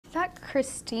thought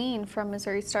Christine from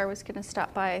Missouri Star was going to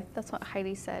stop by. That's what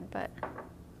Heidi said, but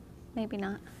maybe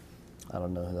not. I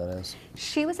don't know who that is.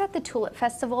 She was at the Tulip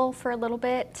Festival for a little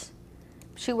bit.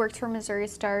 She worked for Missouri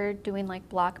Star doing like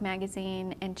Block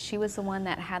Magazine, and she was the one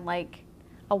that had like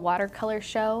a watercolor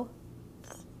show.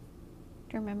 Do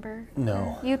you remember?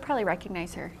 No. her? You'd probably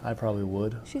recognize her. I probably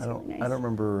would. She's really nice. I don't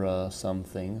remember some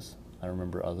things. I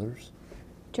remember others.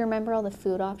 Do you remember all the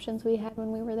food options we had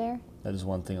when we were there? That is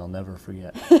one thing I'll never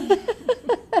forget. Do you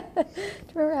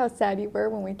remember how sad you were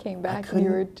when we came back and you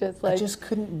were just like... I just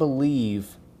couldn't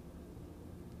believe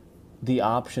the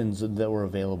options that were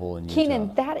available in Utah.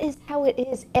 Keenan, that is how it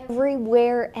is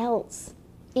everywhere else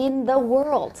in the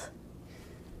world.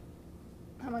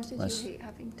 How much did you hate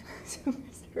having to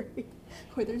Missouri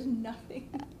where there's nothing?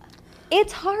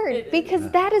 It's hard because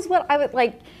that is what I would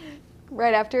like.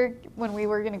 Right after when we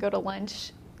were going to go to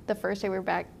lunch, the first day we were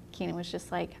back, Keenan was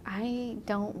just like, I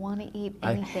don't want to eat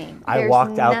anything. I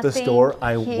walked out the store,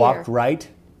 I here. walked right,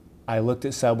 I looked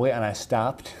at Subway and I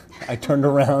stopped. I turned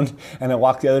around and I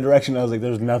walked the other direction. I was like,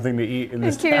 there's nothing to eat in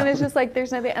this And Keenan town. is just like,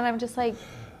 there's nothing. And I'm just like,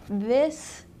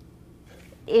 this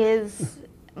is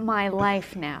my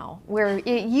life now. Where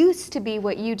it used to be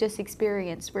what you just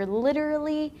experienced, where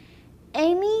literally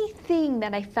anything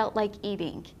that I felt like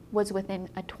eating was within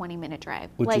a 20-minute drive.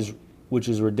 Which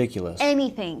is ridiculous.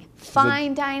 Anything.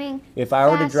 Fine dining. If I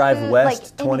were to fast drive food, west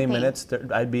like 20 anything. minutes,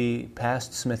 I'd be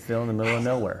past Smithville in the middle of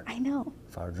nowhere. I know.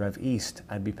 If I were to drive east,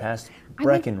 I'd be past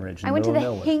Breckenridge in I the went to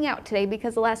middle the of nowhere. Hangout today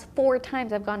because the last 4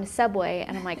 times I've gone to Subway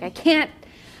and I'm like,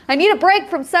 I need a break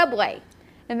from Subway.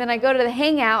 And then I go to the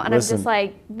Hangout and Listen. I'm just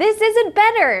like, this isn't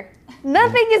better.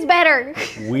 Nothing is better.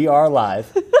 We are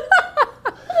live.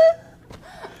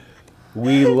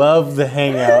 We love the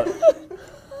Hangout.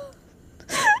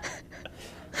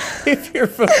 If you're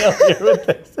familiar with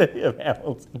the city of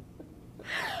Hamilton.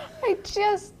 I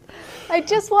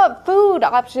just want food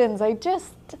options. When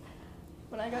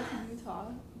I got to Utah,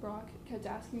 Brock kept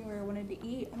asking me where I wanted to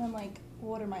eat, and I'm like,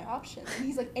 well, what are my options? And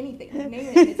he's like, anything. Name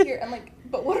it, and it's here. I'm like,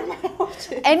 but what are my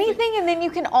options? Anything, and then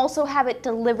you can also have it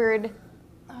delivered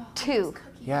too.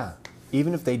 Yeah,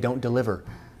 even if they don't deliver,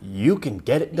 you can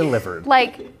get it delivered.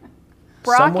 Like,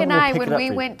 Brock Someone and will I, pick when it up we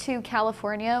for you. went to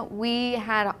California, we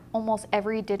had almost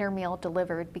every dinner meal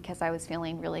delivered because I was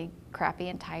feeling really crappy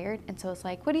and tired. And so it's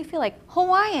like, what do you feel like?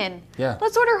 Hawaiian. Yeah.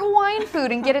 Let's order Hawaiian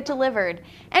food and get it delivered.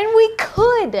 And we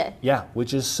could. Yeah,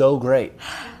 which is so great.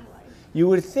 You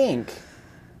would think.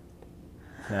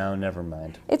 No, never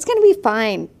mind. It's going to be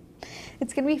fine.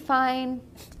 It's going to be fine.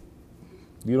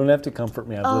 You don't have to comfort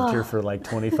me. I've lived here for like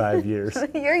 25 years.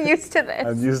 You're used to this.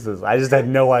 I'm used to this. I just had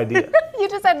no idea. You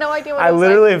just had no idea what I it was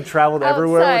literally like have traveled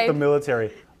everywhere with outside. the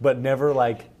military, but never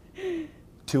like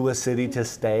to a city to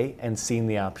stay and seen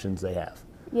the options they have.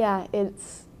 Yeah,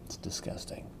 it's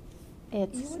disgusting. You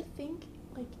would think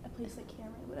like a place like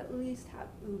Cameron would at least have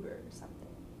Uber or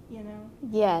something, you know?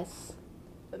 Yes.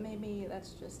 But maybe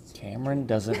that's just Cameron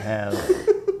doesn't have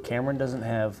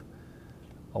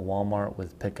a Walmart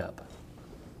with pickup.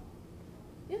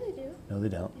 Yeah, they do. No, they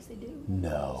don't. Yes, they do.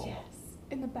 No. Yes.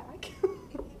 In the back.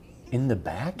 In the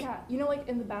back? Yeah, you know, like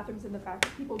in the bathrooms in the back,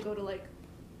 people go to like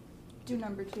do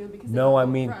number 2 because they No, don't I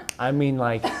go mean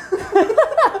front. like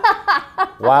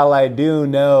while I do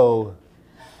know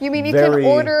You mean you very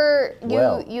can order,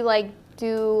 well. you like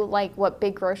do like what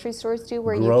big grocery stores do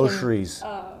where groceries.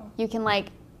 you can like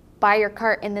buy your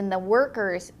cart and then the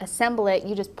workers assemble it,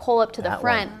 you just pull up to the That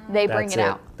front, one. they bring That's it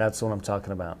out. That's what I'm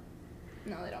talking about.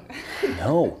 No, they don't.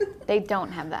 No. They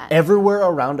don't have that. Everywhere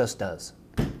around us does.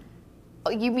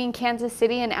 You mean Kansas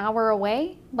City an hour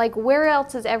away? Like where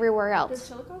else is everywhere Does else?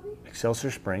 Chillicothe?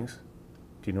 Excelsior Springs.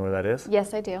 Do you know where that is?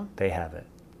 Yes, I do. They have it.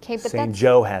 Okay, but St. that's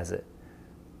Joe has it.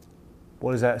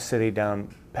 What is that city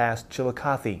down past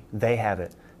Chillicothe? They have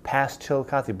it. Past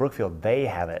Chillicothe, Brookfield, they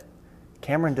have it.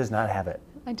 Cameron does not have it.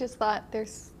 I just thought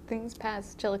there's things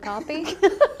past Chillicothe.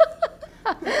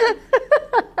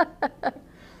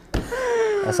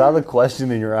 I saw the question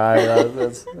in your eye.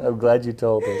 I'm glad you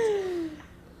told us.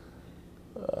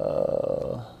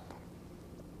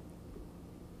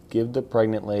 Give the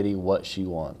pregnant lady what she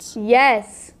wants.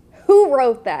 Yes. Who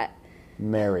wrote that?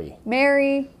 Mary.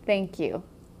 Mary, thank you.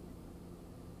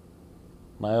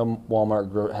 My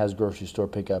Walmart has grocery store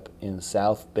pickup in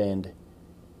South Bend,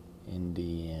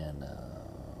 Indiana.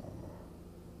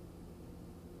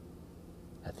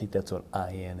 I think that's what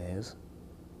IN is.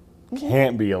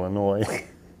 Can't be Illinois.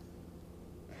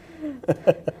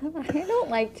 I don't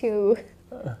like to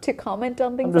comment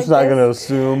on things I'm just like not this. going to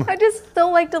assume. I just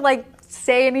don't like to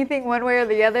say anything one way or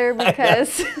the other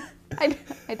because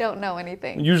I don't know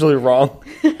anything. Usually wrong.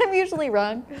 I'm usually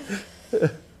wrong.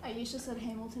 I Aisha said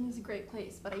Hamilton is a great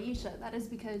place, but Aisha, that is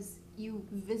because you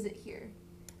visit here.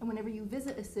 And whenever you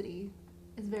visit a city,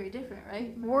 it's very different,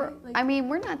 right? I mean,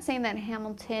 we're not saying that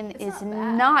Hamilton is not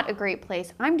bad. not a great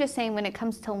place. I'm just saying when it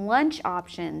comes to lunch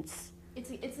options. It's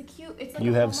a cute, it's like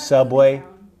You a have Hallmark Subway, movie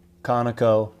town.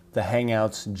 Conoco, the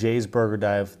Hangouts, Jay's Burger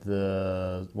Dive,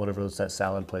 the whatever it's that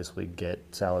salad place we get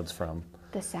salads from.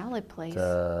 The salad place.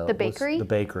 The The bakery? The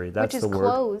bakery. That's which the is word.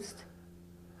 closed.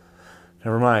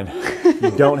 Never mind.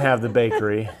 You don't have the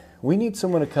bakery. We need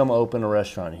someone to come open a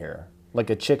restaurant here,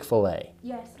 like a Chick-fil-A.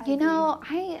 Yes, I You agree. know,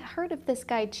 I heard of this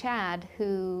guy, Chad,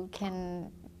 who can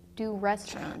do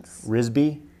restaurants.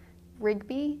 Risby?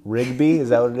 Rigby? Rigby? Is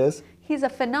that what it is? He's a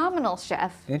phenomenal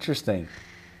chef. Interesting.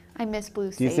 I miss Blue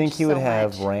Sage. Do you think he would so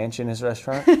have much. ranch in his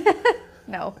restaurant?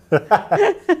 No.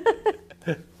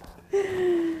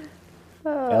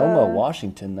 Elma,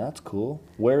 Washington. That's cool.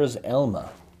 Where is Elma?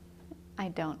 I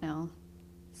don't know.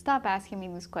 Stop asking me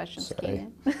these questions, Sorry.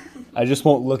 Keenan. I just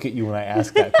won't look at you when I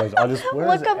ask that question. I'll just,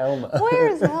 where's Look up, Elma?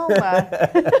 Where's Elma?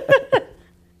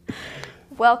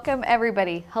 Welcome,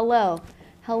 everybody. Hello.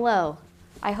 Hello.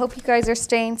 I hope you guys are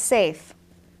staying safe.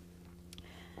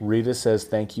 Rita says,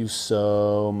 thank you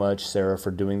so much, Sarah, for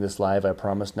doing this live. I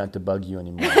promise not to bug you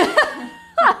anymore.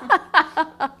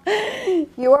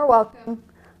 You are welcome.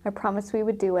 I promised we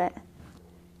would do it.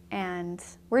 And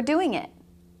we're doing it.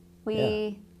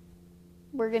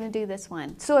 We're going to do this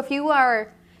one. So if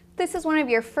this is one of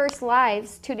your first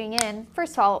lives tuning in,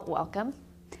 first of all, welcome.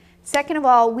 Second of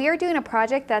all, we are doing a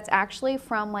project that's actually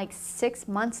from like 6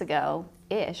 months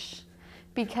ago-ish,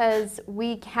 because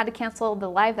we had to cancel the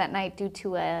live that night due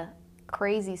to a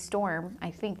crazy storm. I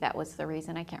think that was the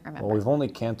reason. I can't remember. Well, we've only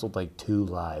canceled like 2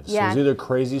 lives. Yeah. So it's either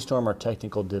crazy storm or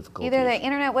technical difficulties. Either the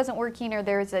internet wasn't working or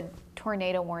there was a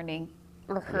tornado warning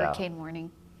or hurricane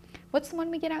warning. What's the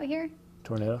one we get out here?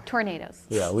 Tornado? Tornadoes.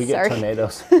 Yeah, we get Sorry.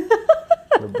 tornadoes.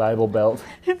 The Bible Belt.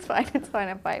 It's fine,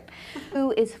 I'm fine.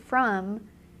 Who is from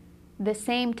the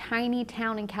same tiny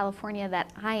town in California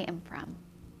that I am from.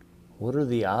 What are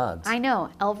the odds? I know,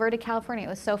 Alberta, California. It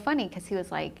was so funny because he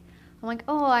was like, I'm like,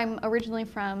 oh, I'm originally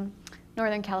from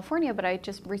Northern California, but I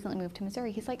just recently moved to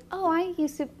Missouri. He's like, oh, I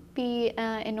used to be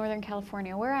in Northern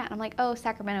California. Where at? I'm like, oh,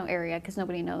 Sacramento area, because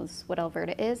nobody knows what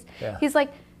Alberta is. Yeah. He's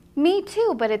like, me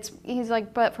too, he's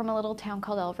like, but from a little town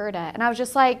called Alberta. And I was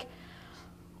just like,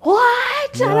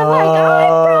 what? And I'm like,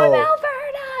 I'm from Alberta.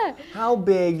 How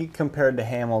big compared to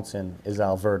Hamilton is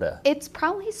Alberta? It's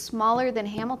probably smaller than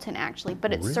Hamilton, actually,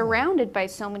 but it's Really? surrounded by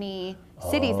so many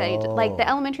cities like the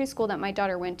elementary school that my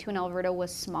daughter went to in Alberta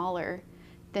was smaller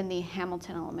than the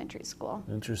Hamilton Elementary School.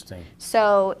 Interesting.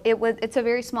 So it's a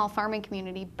very small farming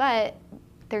community, but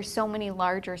there's so many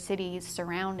larger cities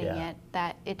surrounding Yeah. it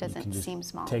that it doesn't Just seem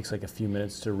small. Takes like a few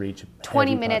minutes to reach.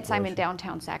 20 heavy minutes, I'm in population.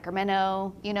 downtown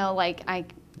Sacramento, like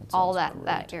all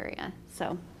that area.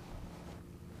 So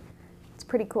it's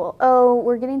pretty cool. Oh,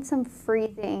 we're getting some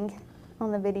freezing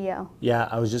on the video. Yeah,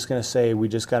 I was just gonna say we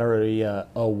just got a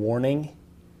warning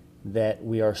that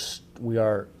we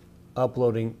are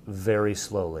uploading very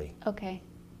slowly. Okay.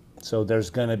 So there's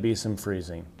gonna be some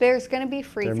freezing. There's going to be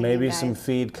freezing. There may you be guys. some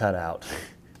feed cut out.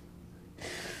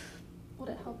 Would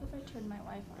it help if I turned my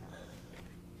Wi-Fi off?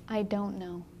 I don't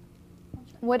know.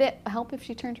 Would it help if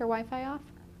she turned her Wi-Fi off?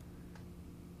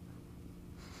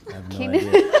 I have no Can-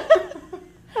 idea.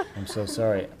 I'm so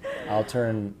sorry.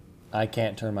 I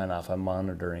can't turn mine off. I'm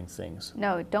monitoring things.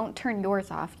 No, don't turn yours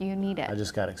off. You need it. I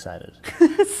just got excited.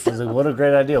 I was like, what a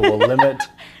great idea. We'll limit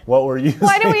what we're using.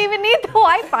 Why do we even need the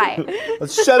Wi-Fi?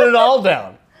 Let's shut it all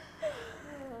down.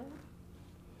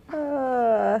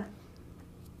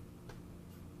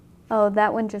 Oh,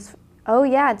 that one just... Oh,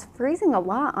 yeah, it's freezing a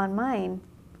lot on mine.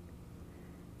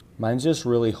 Mine's just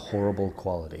really horrible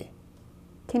quality.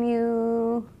 Can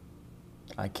you...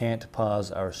 I can't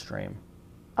pause our stream.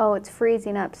 Oh, it's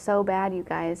freezing up so bad, you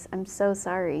guys. I'm so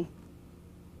sorry.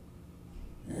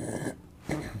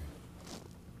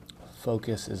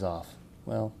 Focus is off.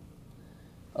 Well,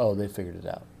 oh, they figured it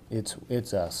out.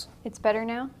 It's us. It's better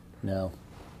now? No,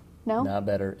 No? not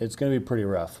better. It's going to be pretty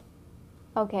rough.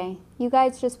 Okay. You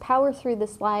guys just power through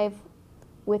this live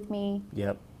with me.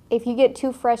 Yep. If you get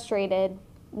too frustrated,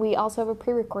 we also have a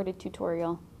pre-recorded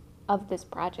tutorial of this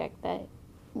project that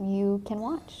you can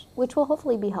watch, which will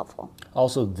hopefully be helpful.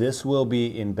 Also, this will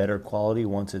be in better quality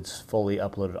once it's fully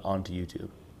uploaded onto YouTube.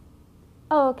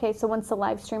 Oh, okay. So once the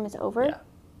live stream is over? Yeah.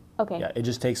 Okay. Yeah, it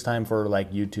just takes time for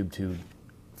like YouTube to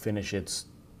finish its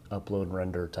upload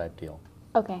render type deal.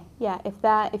 Okay. Yeah.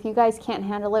 If you guys can't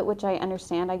handle it, which I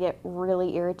understand, I get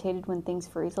really irritated when things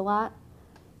freeze a lot.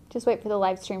 Just wait for the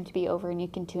live stream to be over and you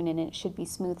can tune in and it should be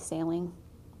smooth sailing.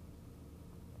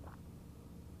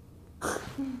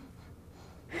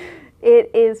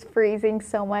 It is freezing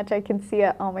so much. I can see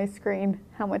it on my screen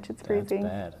how much it's freezing.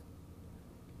 That's bad.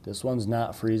 This one's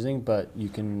not freezing, but you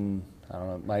can, I don't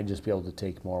know, it might just be able to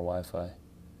take more Wi-Fi.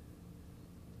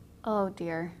 Oh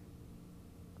dear.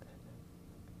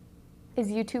 Is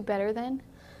YouTube better then?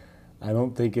 I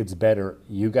don't think it's better.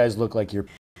 You guys look like you're...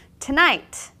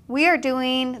 Tonight, we are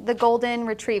doing the golden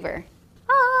retriever.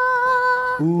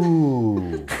 Ah!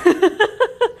 Ooh.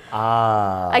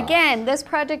 Ah. Again, this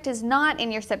project is not in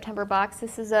your September box.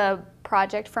 This is a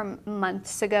project from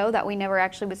months ago that we never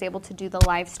actually was able to do the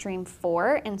live stream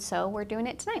for, and so we're doing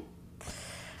it tonight.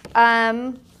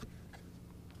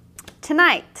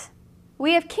 Tonight,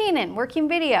 we have Keenan working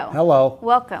video. Hello.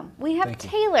 Welcome. We have Thank you.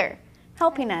 Taylor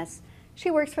helping us.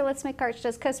 She works for Let's Make Art. She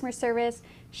does customer service.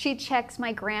 She checks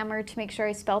my grammar to make sure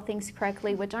I spell things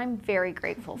correctly, which I'm very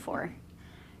grateful for.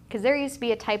 Because there used to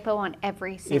be a typo on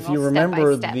every single If you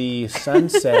remember step-by-step. the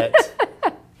sunset,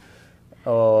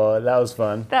 oh, that was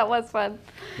fun. That was fun.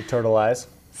 The turtle eyes.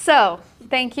 So,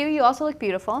 thank you. You also look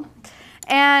beautiful.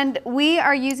 And we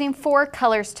are using 4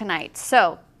 colors tonight.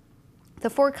 So, the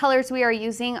 4 colors we are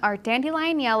using are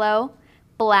dandelion yellow,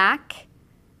 black,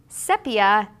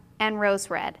 sepia, and rose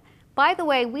red. By the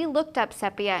way, we looked up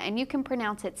sepia, and you can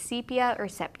pronounce it sepia or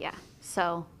sepia.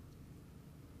 So,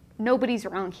 nobody's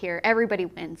wrong here. Everybody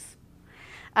wins.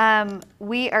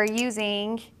 We are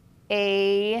using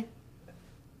 2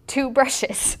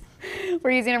 brushes.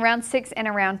 We're using a round 6 and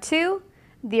a round 2.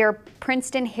 They're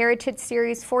Princeton Heritage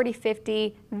Series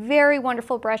 4050. Very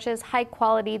wonderful brushes, high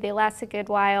quality. They last a good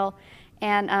while,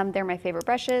 and they're my favorite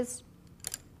brushes.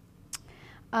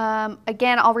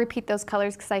 Again, I'll repeat those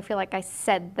colors because I feel like I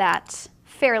said that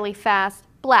fairly fast.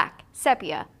 Black,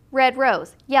 sepia, red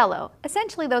rose, yellow.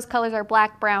 Essentially, those colors are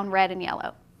black, brown, red, and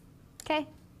yellow. Okay?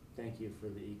 Thank you for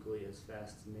the equally as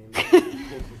fast name.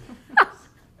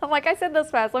 I'm like, I said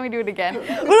this fast. Let me do it again.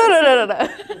 No.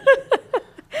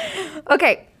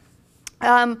 Okay.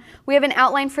 We have an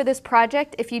outline for this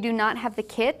project. If you do not have the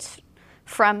kit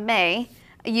from May,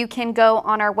 you can go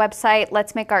on our website,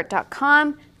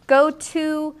 letsmakeart.com. Go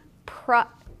to,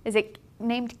 is it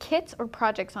named kits or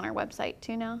projects on our website?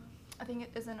 Do you know? I think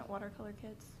it isn't watercolor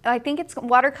kits. I think it's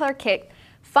watercolor kit.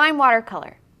 Find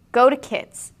watercolor. Go to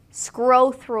kits.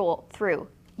 Scroll through.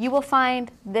 You will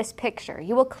find this picture.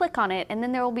 You will click on it, and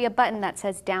then there will be a button that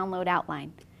says download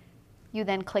outline. You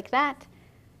then click that.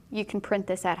 You can print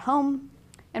this at home,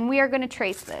 and we are going to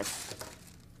trace this.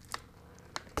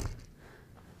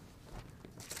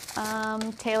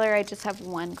 Taylor, I just have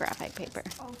 1 graphite paper.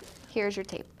 Okay. Here's your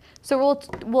tape. So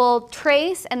we'll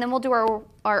trace, and then we'll do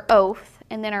our oath,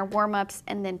 and then our warm-ups,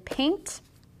 and then paint.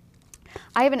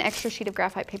 I have an extra sheet of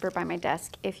graphite paper by my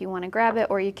desk if you want to grab it,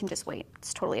 or you can just wait.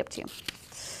 It's totally up to you.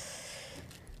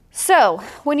 So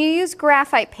when you use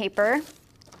graphite paper,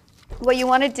 what you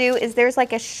want to do is there's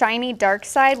like a shiny dark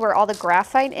side where all the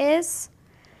graphite is.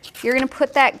 You're going to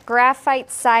put that graphite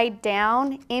side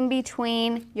down in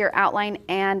between your outline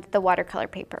and the watercolor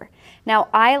paper. Now,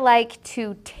 I like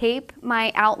to tape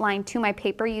my outline to my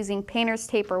paper using painter's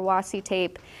tape or washi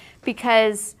tape,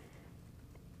 because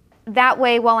that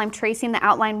way, while I'm tracing, the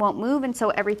outline won't move, and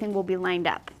so everything will be lined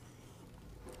up.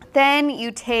 Then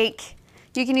you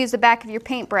can use the back of your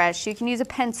paintbrush, you can use a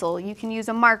pencil, you can use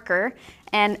a marker,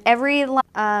 and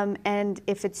and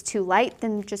if it's too light,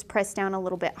 then just press down a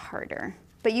little bit harder.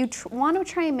 But you want to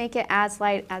try and make it as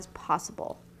light as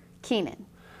possible. Keenan.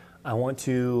 I want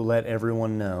to let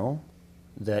everyone know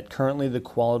that currently the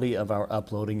quality of our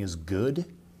uploading is good,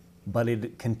 but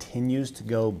it continues to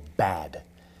go bad.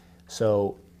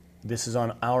 So this is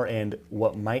on our end.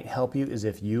 What might help you is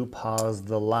if you pause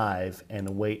the live and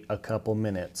wait a couple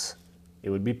minutes. It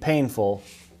would be painful,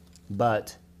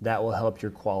 but that will help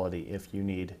your quality if you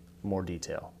need more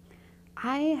detail.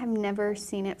 I have never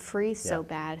seen it freeze so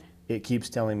bad. It keeps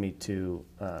telling me to,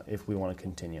 if we want to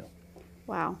continue.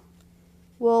 Wow.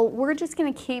 Well, we're just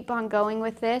going to keep on going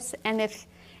with this, and if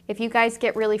you guys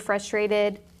get really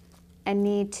frustrated and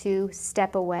need to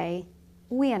step away,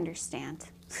 we understand.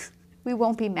 We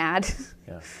won't be mad.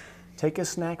 Yeah. Take a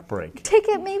snack break.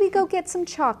 Maybe go get some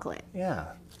chocolate.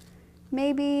 Yeah.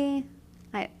 Maybe,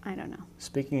 I don't know.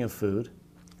 Speaking of food,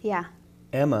 Yeah.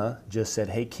 Emma just said,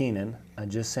 "Hey Keenan, I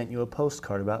just sent you a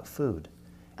postcard about food."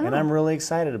 And I'm really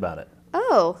excited about it.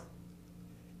 Oh.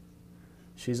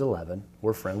 She's 11.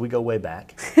 We're friends. We go way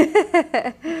back.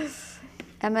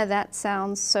 Emma, that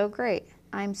sounds so great.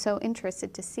 I'm so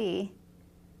interested to see.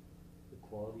 The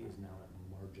quality is now at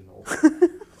marginal.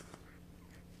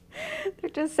 They're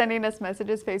just sending us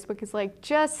messages. Facebook is like,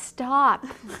 just stop.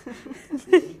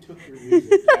 We took your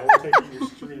music. Now we're taking your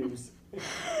streams.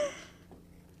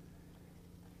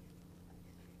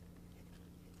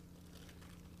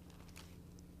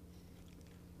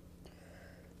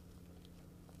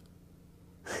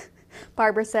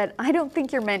 Barbara said, I don't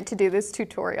think you're meant to do this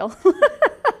tutorial.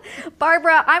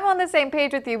 Barbara, I'm on the same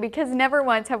page with you because never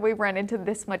once have we run into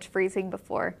this much freezing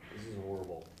before. This is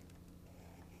horrible.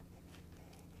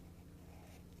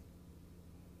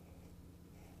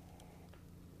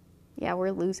 Yeah, we're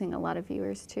losing a lot of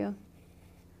viewers too.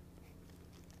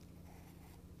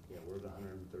 Yeah, we're at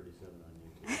 137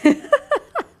 on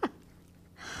YouTube.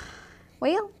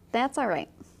 Well, that's all right.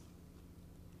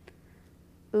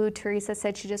 Ooh, Teresa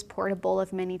said she just poured a bowl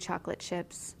of mini chocolate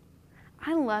chips.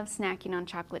 I love snacking on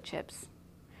chocolate chips.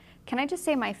 Can I just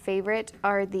say my favorite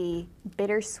are the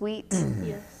bittersweet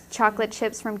Yes. chocolate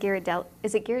chips from Ghirardelli.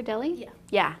 Is it Ghirardelli? Yeah.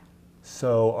 Yeah.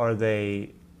 So are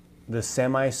they the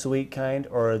semi-sweet kind,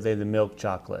 or are they the milk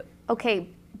chocolate? Okay,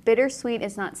 bittersweet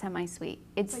is not semi-sweet.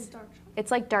 It's like dark chocolate.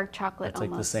 It's like dark chocolate It's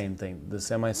almost. like the same thing. The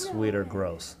semi-sweet are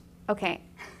gross. Okay.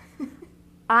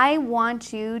 I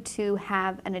want you to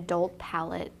have an adult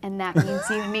palate, and that means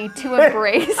you need to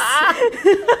embrace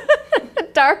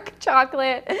dark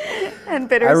chocolate and I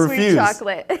bittersweet refuse.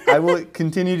 chocolate. I will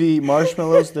continue to eat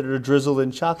marshmallows that are drizzled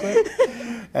in chocolate,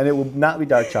 and it will not be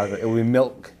dark chocolate. It will be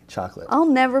milk chocolate. I'll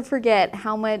never forget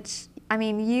how much, I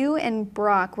mean, you and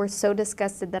Brock were so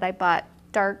disgusted that I bought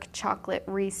dark chocolate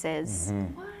Reese's.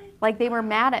 What? Like, they were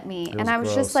mad at me, It and was I was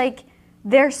gross. just like,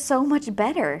 they're so much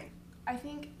better. I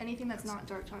think anything that's not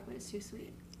dark chocolate is too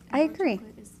sweet. I Dark agree.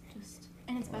 chocolate is just,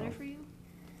 and it's better for you.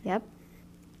 Yep.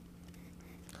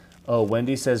 Oh,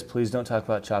 Wendy says, please don't talk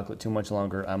about chocolate too much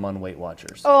longer. I'm on Weight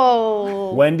Watchers.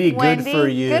 Oh, Wendy, good for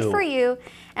you. Good for you.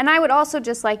 And I would also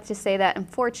just like to say that,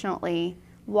 unfortunately,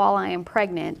 while I am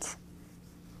pregnant,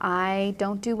 I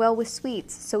don't do well with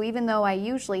sweets. So even though I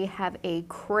usually have a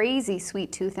crazy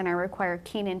sweet tooth and I require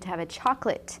Keenan to have a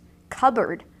chocolate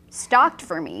cupboard stocked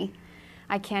for me,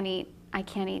 I can't eat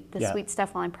the Yeah. sweet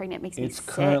stuff while I'm pregnant. It makes me It's sick.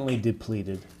 currently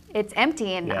depleted. It's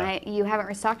empty, and Yeah. you haven't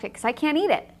restocked it because I can't eat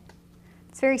it.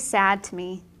 It's very sad to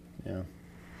me. Yeah.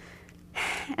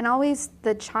 And always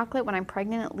the chocolate when I'm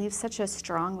pregnant, it leaves such a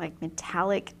strong, like,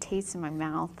 metallic taste in my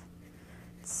mouth.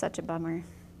 It's such a bummer.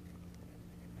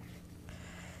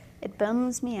 It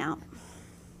bums me out.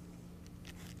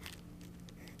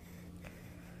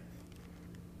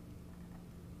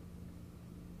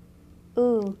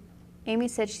 Ooh, Amy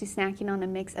said she's snacking on a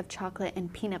mix of chocolate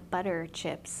and peanut butter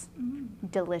chips.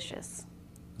 Delicious.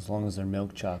 As long as they're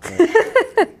milk chocolate.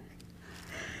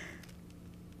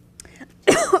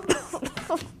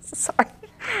 Sorry.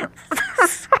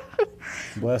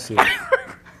 Bless you.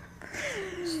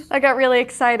 I got really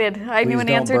excited. I knew Please an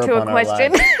don't answer burp to a on our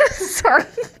question. live. Sorry.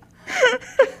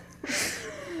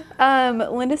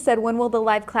 Linda said, when will the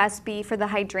live class be for the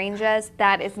hydrangeas?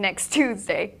 That is next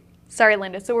Tuesday. Sorry,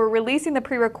 Linda. So we're releasing the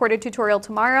pre-recorded tutorial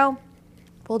tomorrow.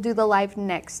 We'll do the live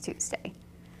next Tuesday.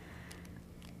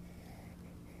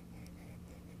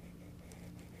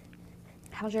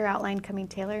 How's your outline coming,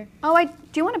 Taylor? Oh,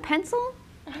 do you want a pencil?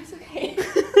 It's okay.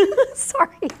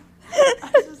 Sorry.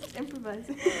 I was just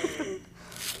improvising.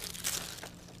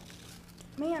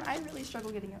 Man, I really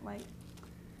struggle getting it light.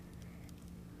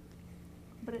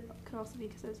 But it could also be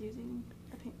because I was using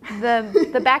a paint.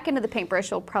 The back end of the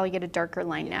paintbrush will probably get a darker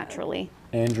line naturally.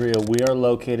 Andrea, we are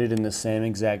located in the same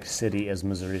exact city as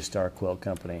Missouri Star Quilt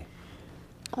Company.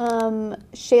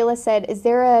 Shayla said, is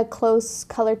there a close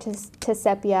color to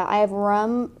sepia? I have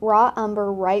raw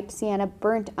umber, ripe sienna,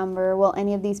 burnt umber. Will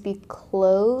any of these be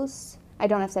close? I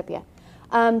don't have sepia.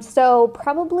 So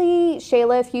probably,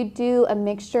 Shayla, if you do a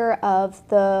mixture of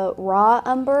the raw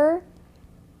umber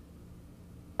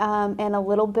and a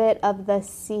little bit of the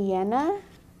sienna,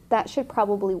 that should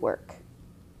probably work.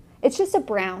 It's just a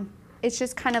brown. It's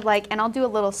just kind of like, and I'll do a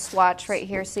little swatch right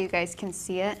here so you guys can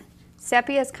see it.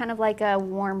 Sepia is kind of like a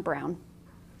warm brown,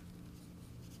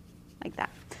 like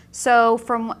that. So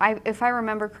if I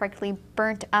remember correctly,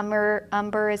 burnt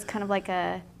umber is kind of like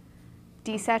a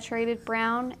desaturated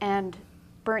brown, and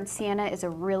burnt sienna is a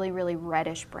really, really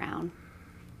reddish brown.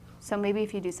 So maybe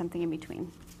if you do something in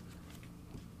between.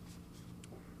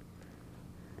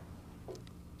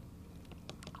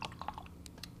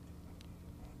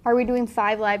 Are we doing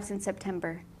 5 lives in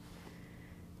September?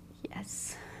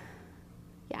 Yes.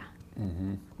 Yeah.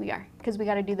 We are, because we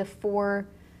got to do the 4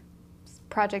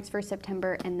 projects for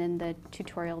September and then the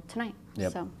tutorial tonight.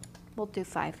 Yep. So we'll do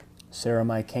 5. Sarah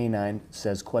My K9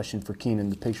 says, question for Keenan.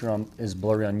 The picture is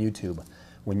blurry on YouTube.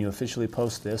 When you officially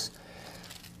post this,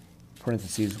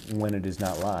 parentheses, when it is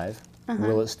not live,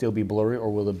 will it still be blurry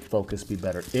or will the focus be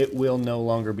better? It will no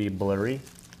longer be blurry.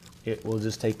 It will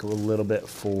just take a little bit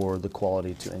for the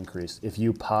quality to increase. If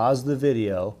you pause the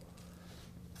video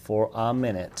for a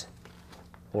minute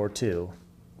or 2,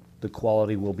 the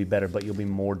quality will be better, but you'll be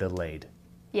more delayed.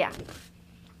 Yeah.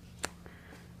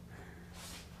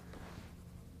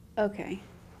 Okay.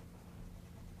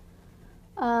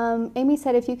 Amy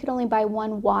said, if you could only buy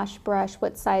one wash brush,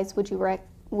 what size would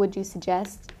you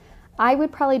suggest? I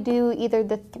would probably do either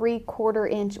the 3/4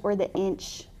 inch or the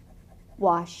inch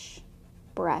wash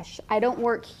brush. I don't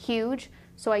work huge,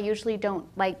 so I usually don't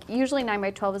usually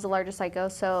 9x12 is the largest I go,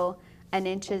 so an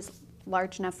inch is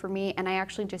large enough for me, and I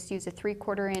actually just used a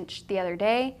 3/4 inch the other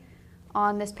day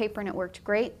on this paper and it worked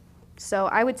great. So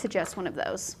I would suggest one of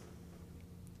those.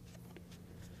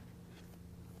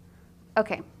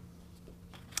 Okay.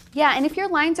 Yeah, and if your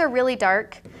lines are really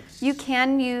dark, you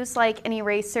can use like an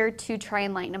eraser to try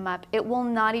and lighten them up. It will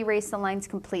not erase the lines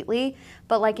completely,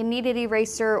 but like a kneaded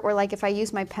eraser, or like if I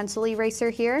use my pencil eraser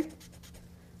here,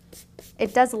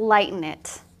 it does lighten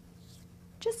it.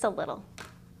 Just a little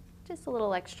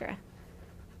extra.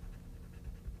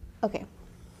 Okay.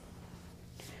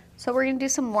 So we're gonna do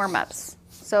some warm-ups.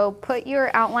 So put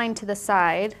your outline to the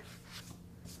side.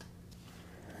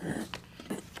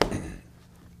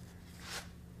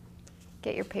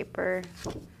 Get your paper.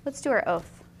 Let's do our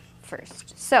oath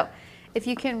first. So if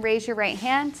you can raise your right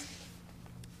hand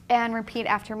and repeat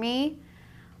after me.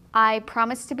 I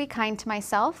promise to be kind to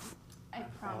myself. I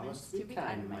promise to be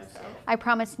kind to myself. I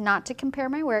promise not to compare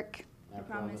my work. I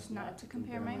promise not to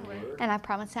compare my work. And I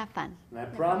promise to have fun. And I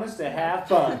promise to have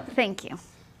fun. Thank you.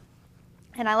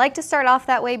 And I like to start off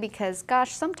that way because,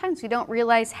 gosh, sometimes we don't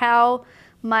realize how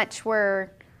much we're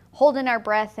holding our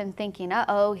breath and thinking,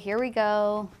 uh-oh, here we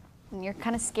go. And you're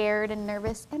kind of scared and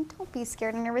nervous. And don't be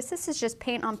scared and nervous. This is just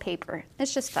paint on paper.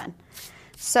 It's just fun.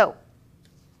 So,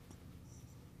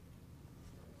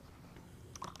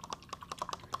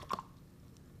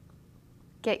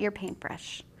 get your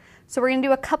paintbrush. So we're going to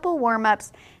do a couple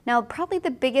warm-ups. Now, probably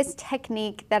the biggest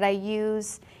technique that I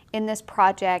use in this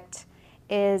project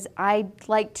is I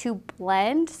like to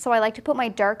blend. So I like to put my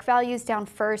dark values down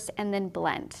first and then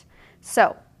blend.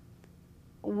 So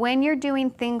when you're doing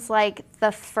things like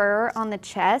the fur on the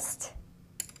chest,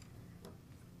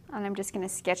 and I'm just going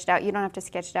to sketch it out. You don't have to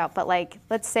sketch it out, but like,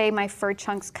 let's say my fur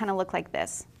chunks kind of look like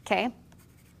this, okay?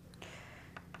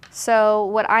 So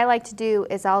what I like to do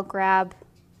is I'll grab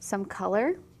some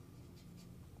color,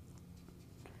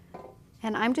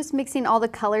 and I'm just mixing all the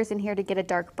colors in here to get a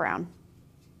dark brown.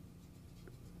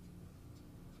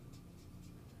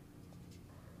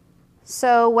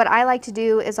 So what I like to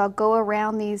do is I'll go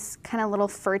around these kind of little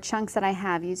fur chunks that I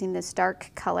have using this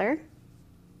dark color.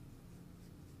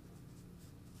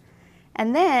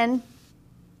 And then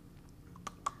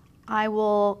I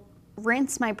will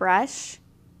rinse my brush,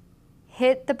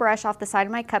 hit the brush off the side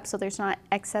of my cup so there's not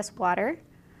excess water.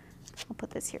 I'll put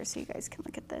this here so you guys can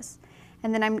look at this.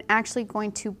 And then I'm actually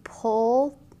going to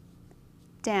pull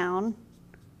down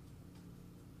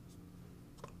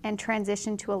and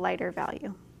transition to a lighter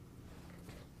value.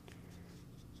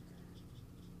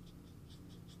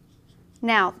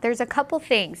 Now, there's a couple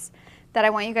things that I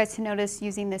want you guys to notice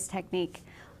using this technique.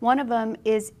 One of them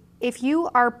is if you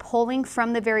are pulling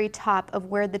from the very top of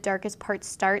where the darkest part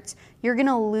starts, you're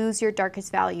gonna lose your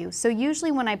darkest value. So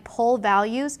usually when I pull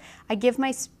values, I give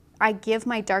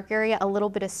my dark area a little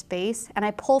bit of space and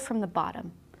I pull from the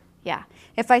bottom. Yeah,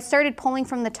 if I started pulling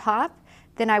from the top,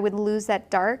 then I would lose that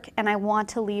dark, and I want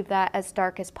to leave that as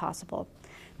dark as possible.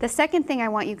 The second thing I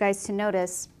want you guys to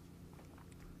notice,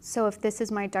 so if this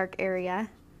is my dark area,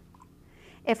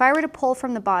 if I were to pull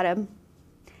from the bottom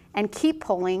and keep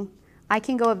pulling, I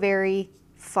can go a very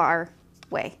far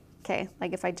way, okay?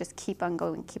 Like if I just keep on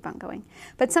going.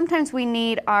 But sometimes we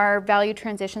need our value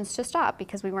transitions to stop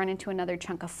because we run into another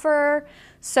chunk of fur.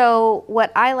 So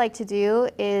what I like to do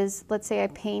is, let's say I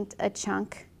paint a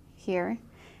chunk here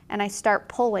and I start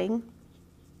pulling.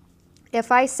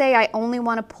 If I say I only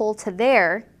want to pull to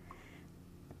there,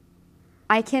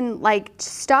 I can like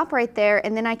stop right there,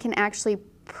 and then I can actually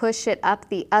push it up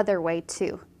the other way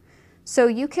too. So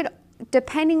you could,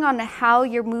 depending on how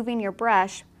you're moving your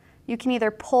brush, you can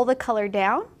either pull the color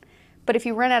down, but if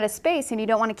you run out of space and you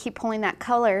don't want to keep pulling that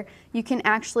color, you can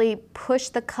actually push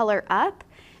the color up.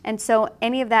 And so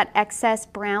any of that excess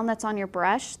brown that's on your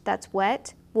brush that's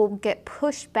wet will get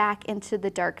pushed back into the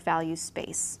dark value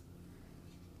space.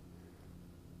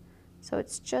 So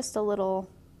it's just a little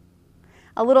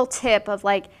tip of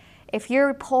like, if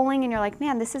you're pulling and you're like,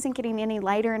 man, this isn't getting any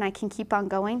lighter and I can keep on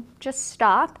going, just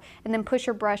stop and then push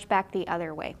your brush back the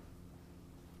other way.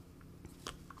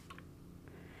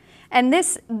 And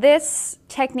this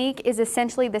technique is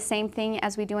essentially the same thing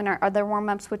as we do in our other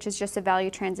warm-ups, which is just a value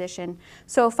transition.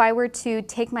 So if I were to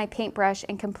take my paintbrush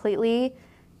and completely,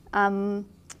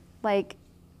 like,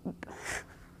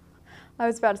 I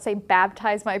was about to say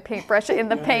baptize my paintbrush in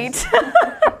the paint.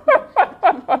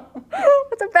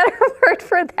 What's a better word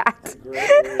for that?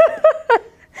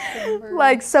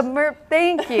 Like submerge,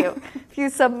 thank you. If you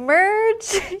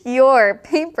submerge your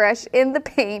paintbrush in the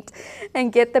paint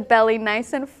and get the belly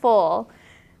nice and full,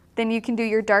 then you can do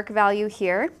your dark value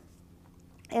here.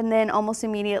 And then almost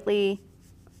immediately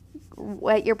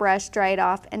wet your brush, dry it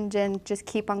off, and then just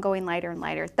keep on going lighter and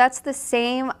lighter. That's the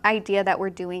same idea that we're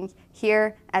doing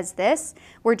here as this.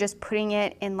 We're just putting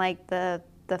it in like the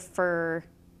fur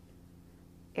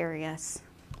areas.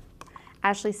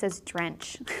 Ashley says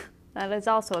drench. That is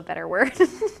also a better word.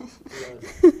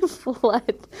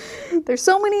 Flood. There's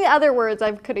so many other words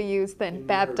I could have used than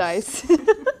baptize.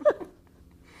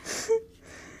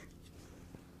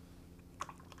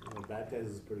 Baptize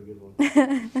is a pretty good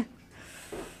one.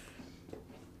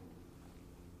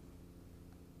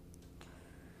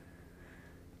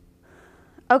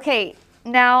 Okay,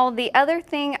 now the other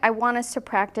thing I want us to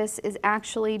practice is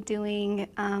actually doing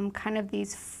kind of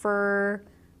these fur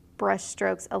brush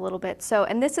strokes a little bit. So,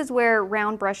 and this is where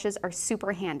round brushes are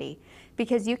super handy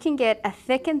because you can get a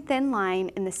thick and thin line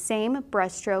in the same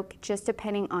brush stroke just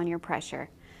depending on your pressure.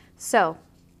 So,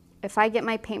 if I get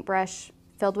my paintbrush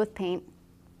filled with paint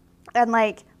and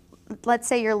like, let's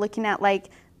say you're looking at like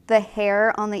the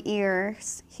hair on the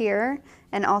ears here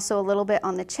and also a little bit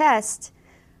on the chest,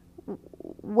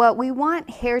 what we want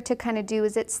hair to kind of do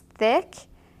is it's thick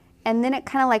and then it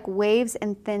kind of like waves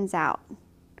and thins out.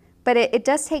 But it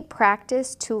does take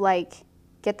practice to like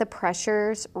get the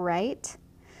pressures right.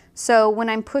 So when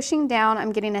I'm pushing down,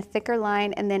 I'm getting a thicker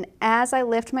line, and then as I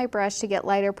lift my brush to get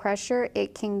lighter pressure,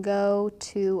 it can go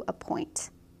to a point.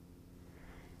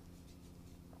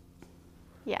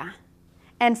 Yeah.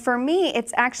 And for me,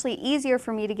 it's actually easier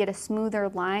for me to get a smoother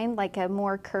line, like a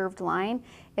more curved line,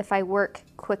 if I work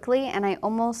quickly, and I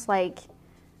almost like,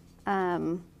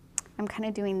 I'm kind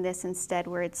of doing this instead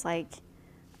where it's like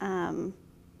a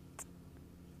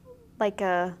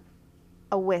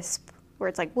wisp, where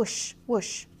it's like whoosh,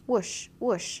 whoosh, whoosh,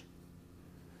 whoosh.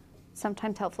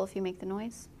 Sometimes helpful if you make the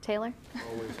noise. Taylor?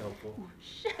 Always helpful.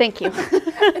 Thank you.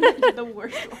 The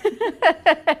worst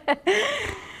one.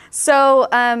 So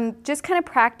just kind of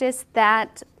practice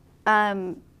that,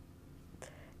 that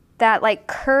like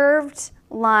curved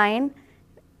line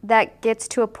that gets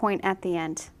to a point at the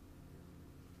end.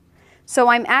 So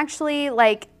I'm actually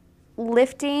like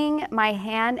lifting my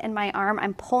hand and my arm,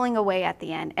 I'm pulling away at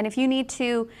the end. And if you need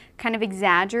to kind of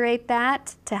exaggerate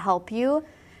that to help you,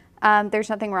 there's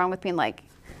nothing wrong with being like,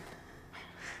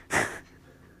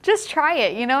 just try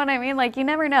it, you know what I mean? Like you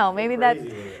never know. Maybe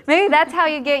that's how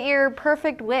you get your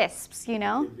perfect wisps, you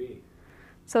know?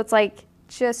 So it's like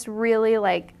just really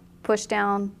like push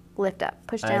down, lift up,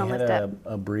 push down, lift up. I had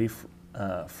a brief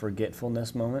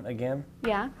forgetfulness moment again.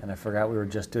 Yeah. And I forgot we were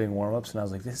just doing warm-ups, and I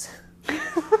was like, this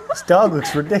dog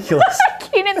looks ridiculous.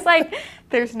 Keenan's like,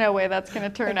 there's no way that's going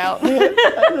to turn out.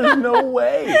 There's no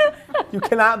way. You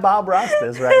cannot Bob Ross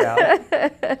this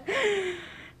right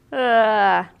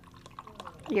now.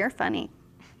 You're funny.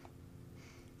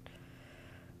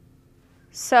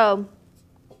 So,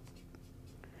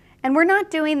 and we're not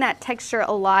doing that texture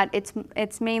a lot.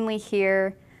 It's mainly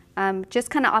here, just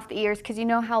kind of off the ears, because you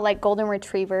know how like golden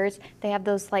retrievers, they have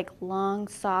those like long,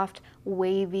 soft,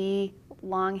 wavy,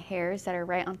 long hairs that are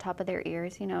right on top of their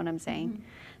ears. You know what I'm saying? Mm-hmm.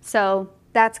 So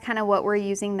that's kind of what we're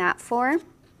using that for.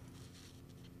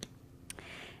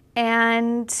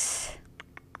 And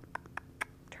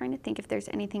trying to think if there's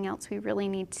anything else we really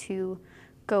need to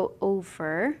go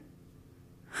over.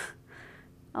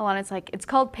 Alana's like, it's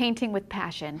called painting with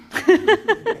passion.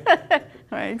 I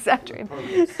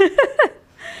exaggerated.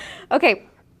 Okay.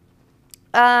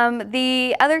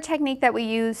 The other technique that we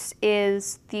use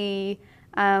is we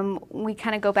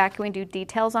kind of go back and we do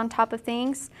details on top of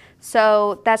things.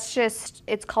 So that's just,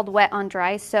 it's called wet on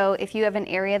dry. So if you have an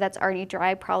area that's already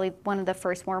dry, probably one of the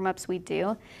first warm-ups we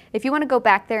do. If you want to go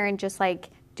back there and just like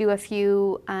do a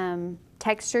few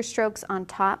texture strokes on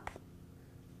top,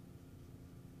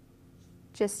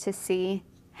 just to see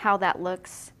how that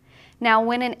looks. Now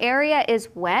when an area is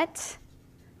wet,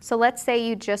 so let's say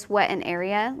you just wet an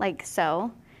area like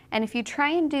so, and if you try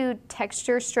and do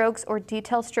texture strokes or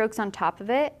detail strokes on top of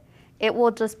it, it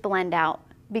will just blend out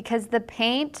because the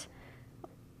paint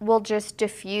will just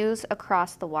diffuse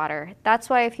across the water. That's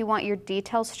why if you want your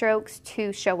detail strokes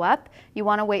to show up, you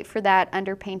want to wait for that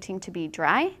underpainting to be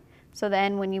dry. So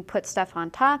then when you put stuff on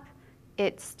top,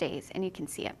 it stays and you can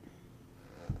see it.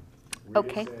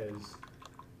 Okay.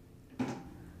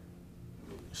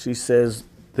 She says,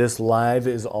 this live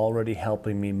is already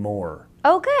helping me more.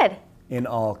 Oh, good. In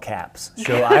all caps.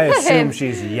 So I assume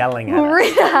she's yelling at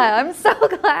us. Yeah, I'm so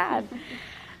glad.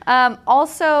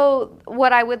 Also,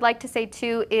 what I would like to say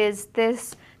too is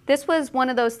this This was one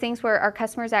of those things where our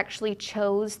customers actually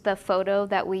chose the photo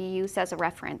that we used as a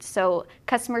reference. So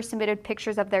customers submitted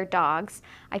pictures of their dogs.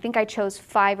 I think I chose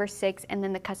 5 or 6, and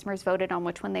then the customers voted on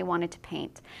which one they wanted to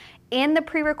paint. In the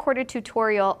pre-recorded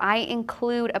tutorial, I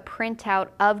include a printout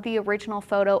of the original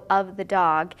photo of the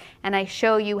dog, and I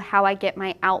show you how I get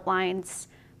my outlines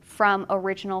from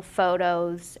original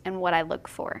photos and what I look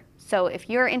for. So if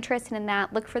you're interested in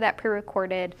that, look for that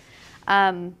pre-recorded.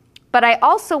 But I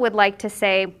also would like to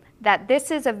say that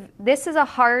this is a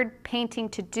hard painting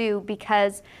to do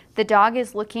because the dog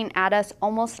is looking at us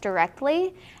almost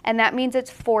directly, and that means it's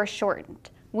foreshortened.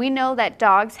 We know that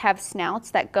dogs have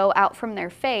snouts that go out from their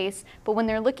face, but when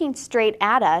they're looking straight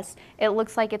at us, it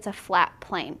looks like it's a flat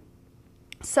plane.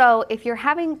 So if you're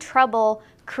having trouble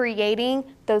creating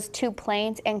those 2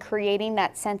 planes and creating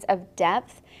that sense of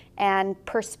depth and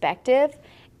perspective,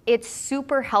 it's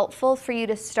super helpful for you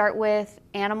to start with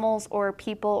animals or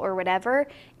people or whatever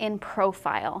in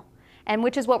profile. And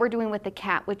which is what we're doing with the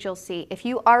cat, which you'll see. If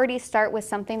you already start with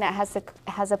something that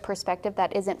has a perspective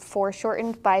that isn't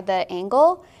foreshortened by the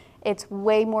angle, it's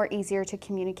way more easier to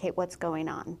communicate what's going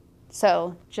on.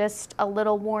 So just a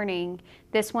little warning,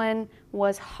 this one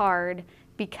was hard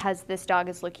because this dog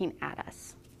is looking at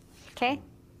us. Okay?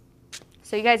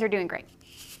 So you guys are doing great.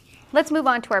 Let's move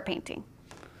on to our painting.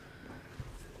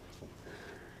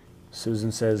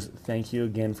 Susan says, thank you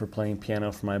again for playing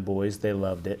piano for my boys. They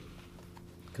loved it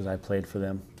because I played for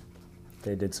them.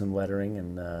 They did some lettering,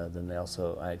 and then they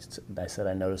also, I said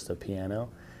I noticed a piano,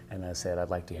 and I said I'd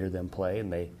like to hear them play,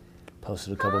 and they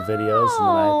posted a couple videos, and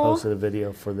then I posted a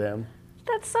video for them.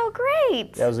 That's so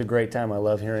great. That was a great time. I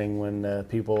love hearing when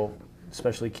people,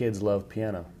 especially kids, love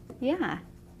piano. Yeah.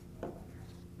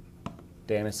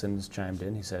 Danison's chimed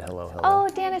in. He said hello, hello. Oh,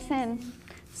 Danison.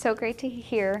 So great to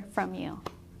hear from you.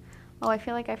 Oh, I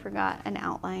feel like I forgot an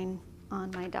outline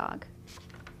on my dog.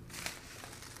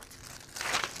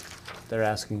 They're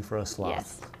asking for a sloth.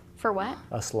 Yes. For what?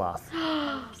 A sloth.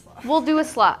 We'll do a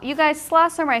sloth. You guys,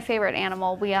 sloths are my favorite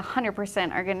animal. We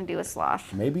 100% are going to do a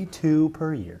sloth. Maybe 2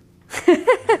 per year. Do you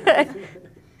know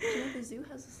the zoo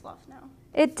has a sloth now?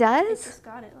 It I does? just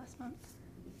got it last month.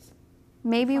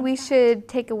 Maybe Fun we fact. should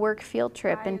take a work field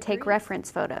trip I and take agree.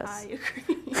 reference photos. I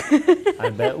agree. I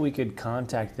bet we could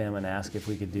contact them and ask if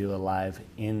we could do a live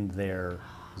in their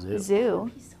zoo.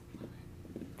 Zoo.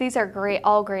 These are great,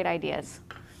 all great ideas.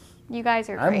 You guys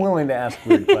are great. I'm willing to ask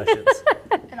weird questions.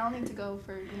 And I'll need to go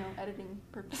for, editing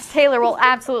purposes. Taylor will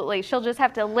absolutely. She'll just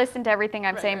have to listen to everything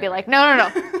I'm saying and be like,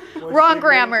 no. Wrong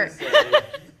grammar.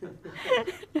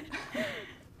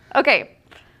 Okay,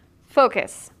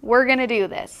 focus. We're going to do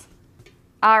this.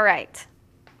 All right.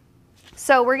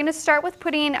 So we're going to start with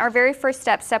putting our very first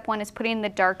step. Step 1 is putting the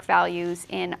dark values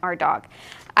in our dog.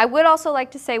 I would also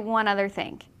like to say one other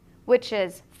thing, which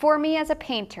is for me as a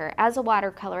painter, as a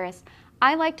watercolorist,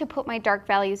 I like to put my dark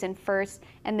values in first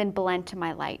and then blend to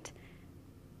my light.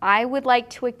 I would like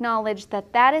to acknowledge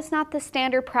that that is not the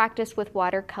standard practice with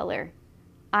watercolor.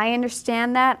 I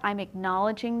understand that, I'm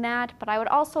acknowledging that, but I would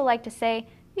also like to say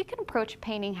you can approach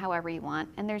painting however you want,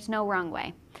 and there's no wrong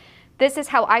way. This is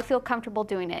how I feel comfortable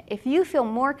doing it. If you feel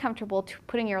more comfortable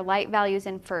putting your light values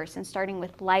in first and starting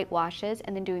with light washes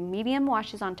and then doing medium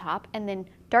washes on top and then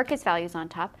darkest values on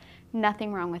top,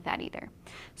 nothing wrong with that either.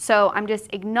 So I'm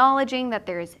just acknowledging that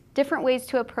there's different ways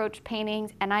to approach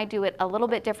paintings, and I do it a little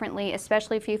bit differently,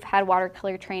 especially if you've had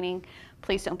watercolor training.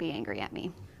 Please don't be angry at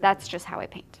me. That's just how I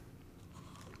paint.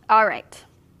 All right,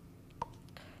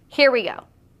 here we go.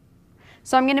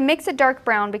 So I'm gonna mix a dark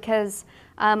brown because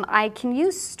I can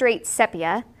use straight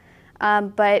sepia,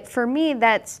 but for me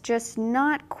that's just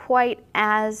not quite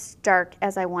as dark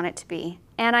as I want it to be.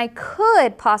 And I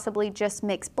could possibly just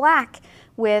mix black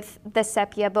with the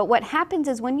sepia, but what happens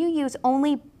is when you use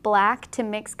only black to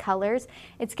mix colors,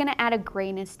 it's gonna add a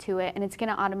grayness to it and it's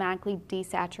gonna automatically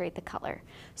desaturate the color.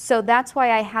 So that's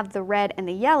why I have the red and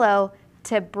the yellow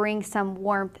to bring some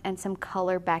warmth and some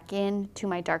color back in to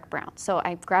my dark brown. So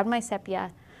I've grabbed my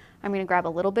sepia, I'm gonna grab a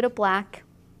little bit of black,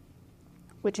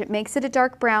 which it makes it a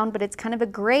dark brown, but it's kind of a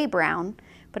gray brown.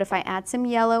 But if I add some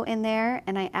yellow in there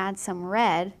and I add some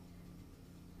red,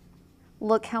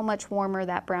 look how much warmer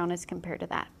that brown is compared to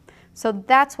that. So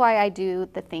that's why I do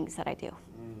the things that I do.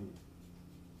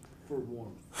 For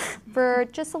warmth. For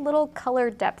just a little color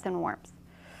depth and warmth.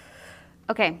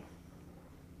 Okay.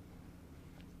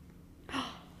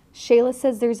 Shayla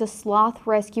says there's a sloth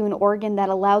rescue in Oregon that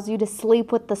allows you to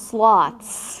sleep with the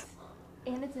sloths.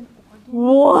 And it's an organ.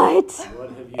 What?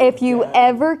 If you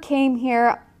ever came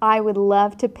here, I would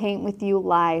love to paint with you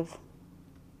live.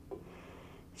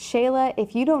 Shayla,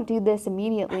 if you don't do this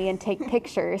immediately and take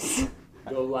pictures.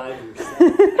 Go live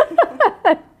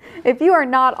yourself. If you are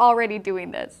not already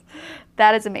doing this,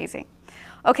 that is amazing.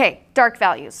 Okay, dark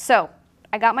values. So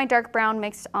I got my dark brown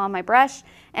mixed on my brush.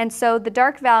 And so the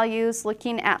dark values,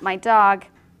 looking at my dog,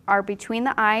 are between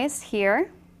the eyes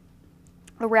here,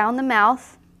 around the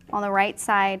mouth on the right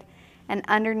side, and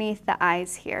underneath the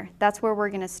eyes here. That's where we're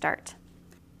going to start.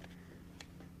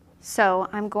 So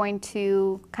I'm going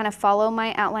to kind of follow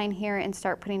my outline here and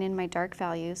start putting in my dark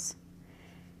values.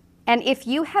 And if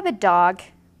you have a dog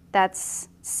that's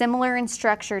similar in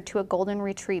structure to a golden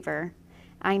retriever,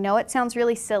 I know it sounds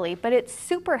really silly, but it's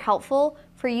super helpful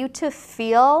for you to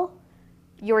feel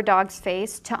your dog's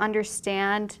face to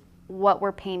understand what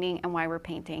we're painting and why we're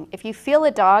painting. If you feel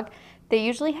a dog, they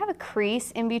usually have a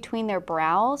crease in between their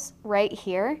brows right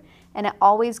here, and it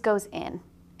always goes in.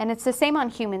 And it's the same on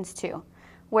humans too,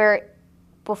 where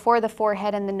before the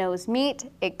forehead and the nose meet,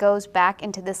 it goes back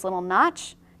into this little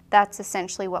notch. That's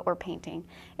essentially what we're painting.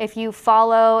 If you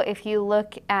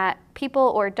look at people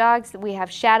or dogs, we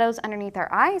have shadows underneath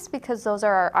our eyes because those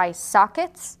are our eye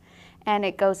sockets, and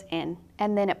it goes in,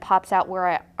 and then it pops out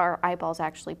where our eyeballs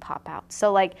actually pop out.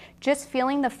 So like just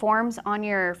feeling the forms on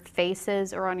your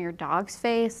faces or on your dog's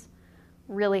face,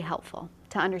 really helpful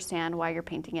to understand why you're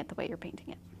painting it the way you're painting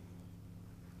it.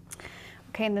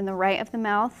 Okay, and then the right of the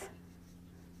mouth.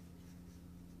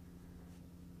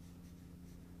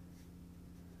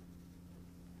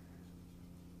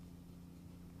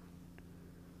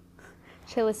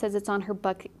 Shayla says it's on her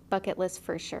bucket list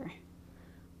for sure.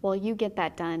 Well, you get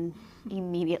that done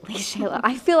immediately, Shayla.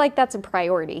 I feel like that's a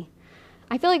priority.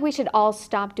 I feel like we should all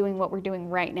stop doing what we're doing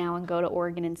right now and go to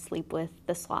Oregon and sleep with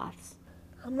the sloths.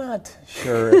 I'm not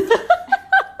sure.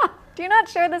 Do you not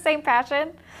share the same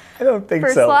passion? I don't think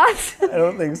for so. Sloths? I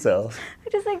don't think so. I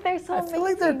just think they're so amazing. I feel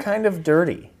like they're kind of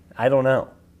dirty. I don't know.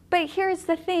 But here's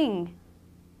the thing.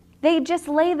 They just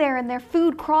lay there and their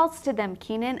food crawls to them,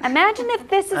 Keenan. Imagine if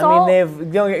this is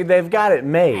they've got it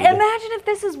made. Imagine if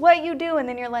this is what you do and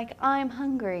then you're like, I'm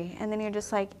hungry. And then you're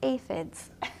just like, aphids,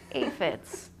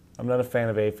 aphids. I'm not a fan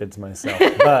of aphids myself,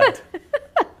 but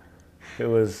if it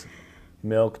was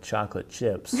milk chocolate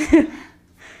chips.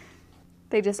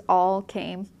 They just all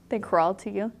came. They crawled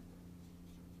to you.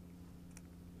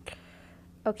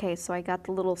 Okay, so I got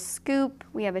the little scoop.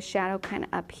 We have a shadow kind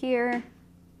of up here.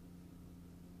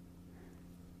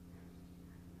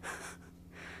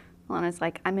 Lana's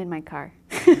like, I'm in my car.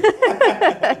 Good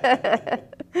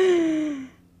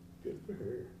for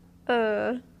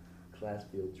her. Class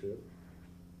field trip.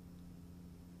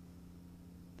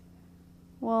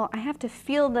 Well, I have to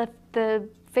feel the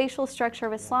facial structure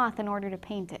of a sloth in order to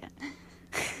paint it.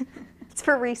 It's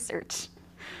for research.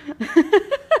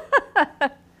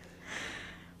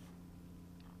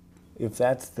 If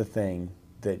that's the thing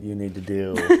that you need to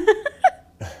do.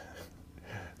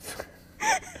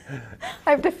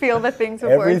 I have to feel the things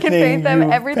before I can paint them.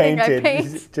 Everything I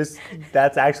paint.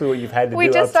 That's actually what you've had to do. We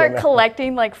just start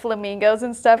collecting like flamingos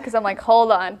and stuff because I'm like,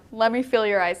 hold on, let me feel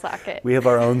your eye socket. We have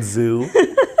our own zoo.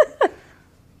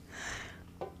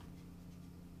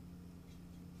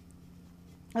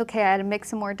 Okay, I had to mix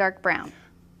some more dark brown.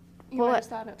 You might have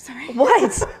thought of, sorry.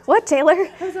 What? What, Taylor?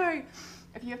 I'm sorry.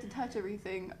 If you have to touch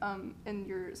everything in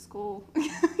your skull,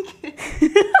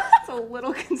 it's a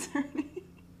little concerning.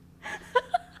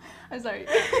 I'm sorry.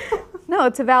 No,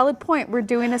 it's a valid point. We're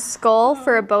doing a skull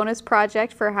for a bonus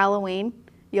project for Halloween.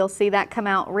 You'll see that come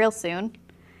out real soon.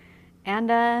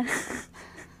 And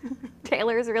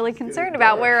Taylor's really concerned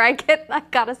about where I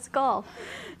got a skull.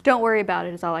 Don't worry about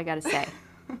it is all I got to say.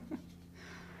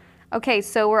 Okay,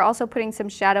 so we're also putting some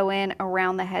shadow in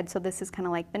around the head. So this is kind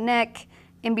of like the neck,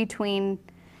 in between,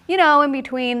 in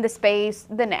between the space,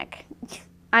 the neck.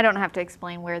 I don't have to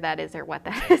explain where that is or what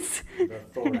that is. The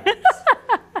thorax.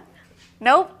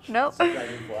 Nope.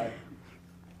 Dragonfly.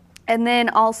 And then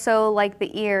also like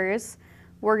the ears,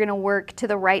 we're gonna work to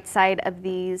the right side of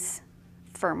these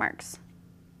fur marks.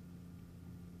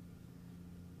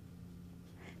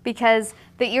 Because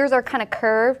the ears are kind of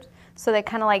curved, so they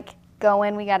kind of like go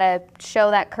in. We gotta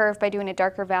show that curve by doing a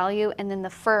darker value, and then the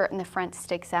fur in the front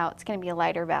sticks out. It's gonna be a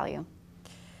lighter value.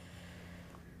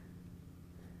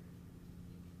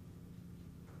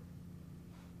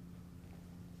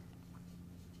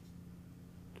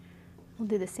 We'll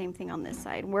do the same thing on this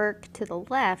side. Work to the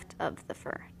left of the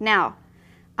fur. Now,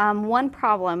 one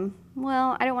problem,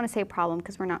 well, I don't want to say problem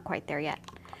because we're not quite there yet,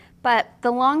 but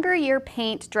the longer your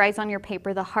paint dries on your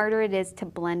paper, the harder it is to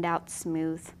blend out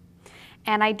smooth.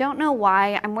 And I don't know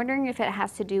why. I'm wondering if it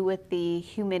has to do with the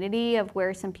humidity of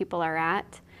where some people are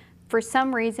at. For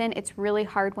some reason, it's really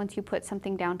hard once you put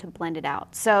something down to blend it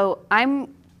out. So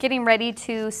I'm getting ready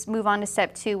to move on to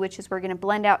step 2, which is we're going to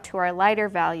blend out to our lighter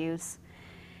values.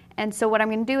 And so what I'm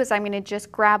going to do is I'm going to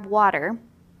just grab water,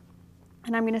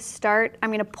 and I'm going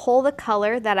to pull the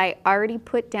color that I already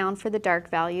put down for the dark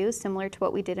values, similar to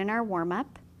what we did in our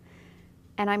warm-up,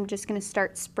 and I'm just going to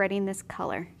start spreading this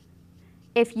color.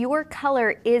 If your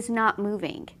color is not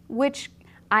moving, which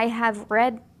I have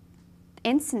read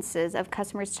instances of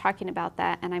customers talking about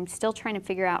that, and I'm still trying to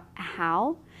figure out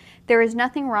how, there is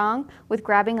nothing wrong with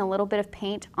grabbing a little bit of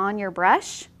paint on your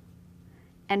brush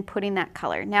and putting that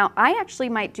color. Now, I actually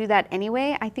might do that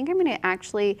anyway. I think I'm gonna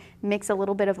actually mix a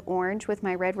little bit of orange with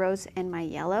my red rose and my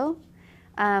yellow,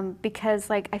 because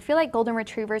like I feel like golden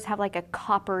retrievers have like a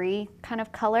coppery kind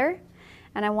of color,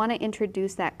 and I wanna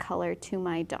introduce that color to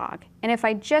my dog. And if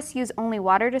I just use only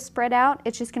water to spread out,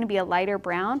 it's just gonna be a lighter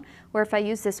brown, where if I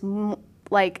use this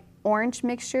like orange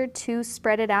mixture to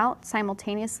spread it out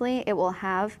simultaneously, it will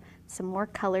have some more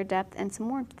color depth and some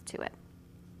warmth to it.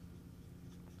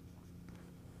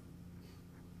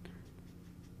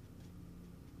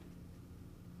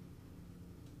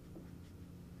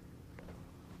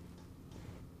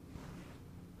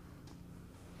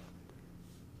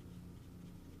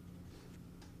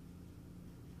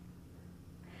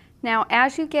 Now,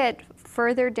 as you get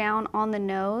further down on the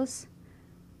nose,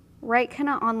 right kind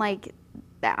of on like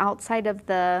the outside of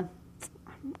the,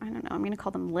 I don't know, I'm going to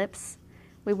call them lips,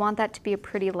 we want that to be a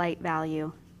pretty light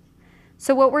value.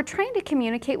 So what we're trying to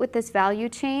communicate with this value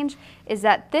change is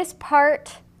that this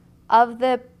part of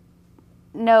the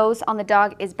nose on the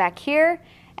dog is back here,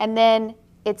 and then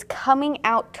it's coming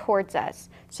out towards us.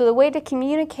 So the way to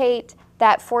communicate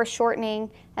that foreshortening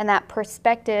and that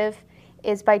perspective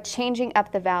is by changing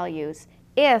up the values.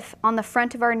 If on the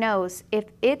front of our nose, if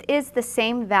it is the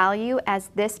same value as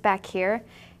this back here,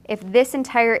 if this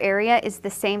entire area is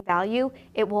the same value,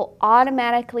 it will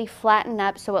automatically flatten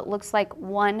up so it looks like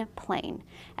one plane.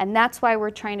 And that's why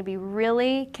we're trying to be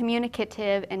really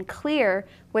communicative and clear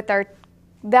with our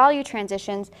value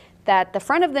transitions, that the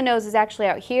front of the nose is actually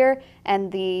out here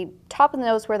and the top of the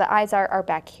nose where the eyes are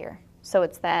back here. So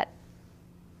it's that.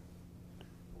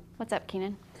 What's up,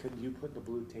 Keenan? Could you put the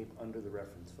blue tape under the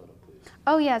reference photo, please?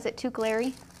 Oh yeah, is it too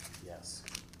glary? Yes.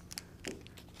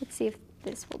 Let's see if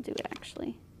this will do it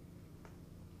actually.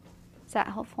 Is that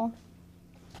helpful?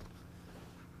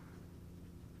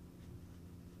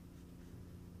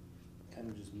 Kind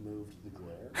of just moved the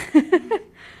glare.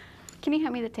 Can you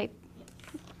hand me the tape?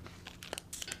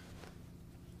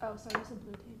 Oh, sorry, you said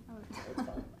blue tape. Oh. That's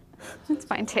fine. It's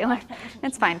fine, Taylor.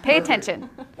 It's fine. Pay attention.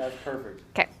 That's perfect.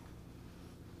 Okay.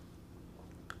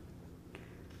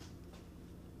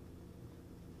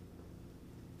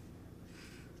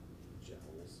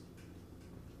 Jowls.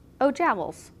 Oh,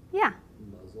 jowls. Yeah.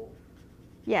 Muzzle.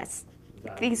 Yes.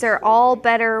 Value These are all sculpting.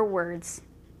 better words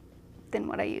than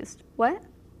what I used. What?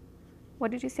 What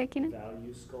did you say, Keenan?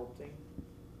 Value sculpting.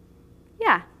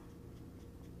 Yeah.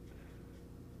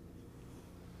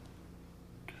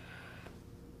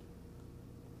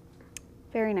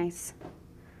 Very nice.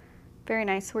 Very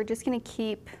nice. We're just going to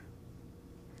keep.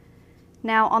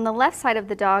 Now, on the left side of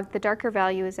the dog, the darker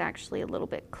value is actually a little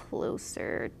bit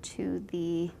closer to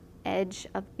the edge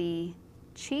of the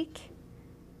cheek,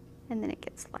 and then it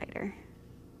gets lighter.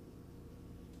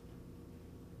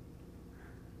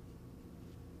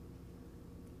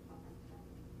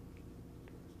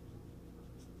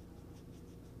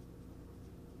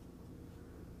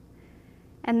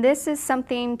 And this is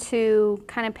something to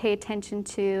kind of pay attention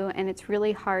to, and it's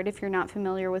really hard if you're not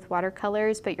familiar with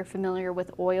watercolors, but you're familiar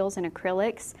with oils and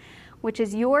acrylics, which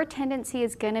is your tendency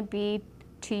is going to be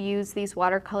to use these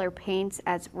watercolor paints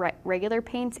as regular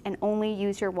paints and only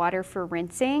use your water for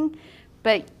rinsing.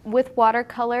 But with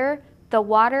watercolor, the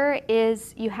water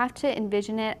is, you have to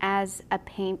envision it as a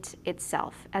paint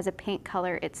itself, as a paint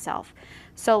color itself.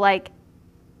 So like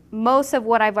most of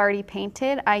what I've already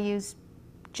painted, I use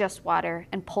just water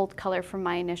and pulled color from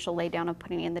my initial laydown of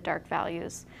putting in the dark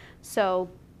values. So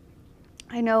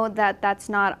I know that that's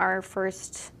not our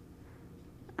first,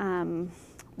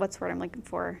 what's the word I'm looking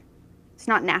for? It's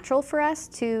not natural for us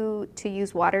to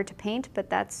use water to paint, but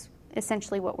that's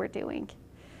essentially what we're doing.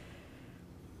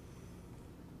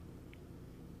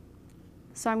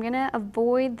 So I'm gonna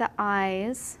avoid the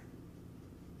eyes,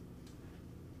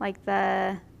 like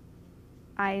the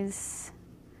eyes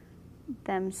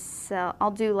themselves.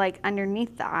 I'll do like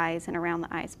underneath the eyes and around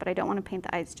the eyes, but I don't want to paint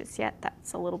the eyes just yet.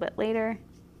 That's a little bit later.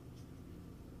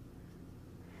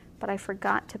 But I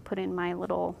forgot to put in my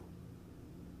little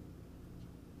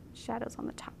shadows on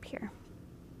the top here.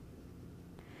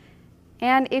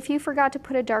 And if you forgot to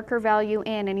put a darker value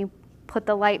in and you put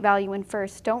the light value in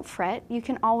first, don't fret. You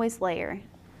can always layer.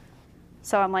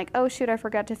 So I'm like, oh shoot, I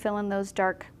forgot to fill in those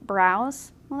dark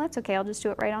brows. Well, that's okay. I'll just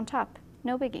do it right on top.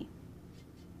 No biggie.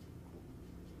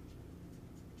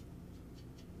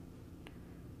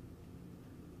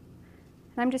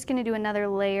 And I'm just going to do another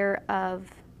layer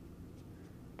of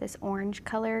this orange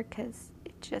color because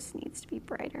it just needs to be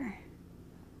brighter.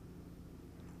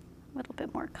 A little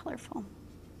bit more colorful.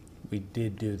 We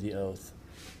did do the oath.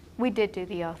 We did do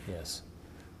the oath. Yes.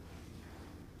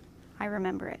 I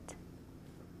remember it.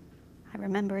 I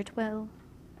remember it well.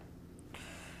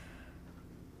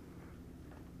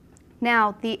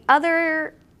 Now, the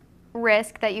other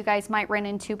risk that you guys might run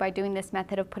into by doing this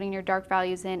method of putting your dark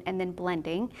values in and then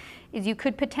blending is you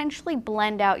could potentially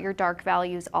blend out your dark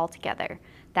values altogether.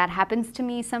 That happens to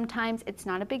me sometimes. It's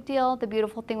not a big deal. The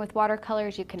beautiful thing with watercolor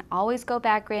is you can always go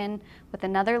back in with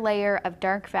another layer of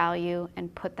dark value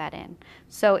and put that in.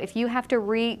 So if you have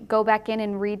to go back in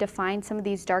and redefine some of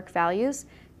these dark values,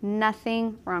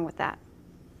 nothing wrong with that.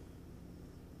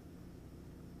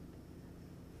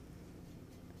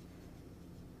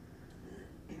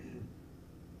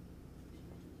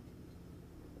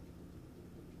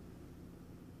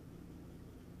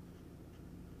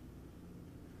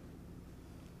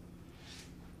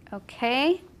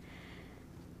 Okay,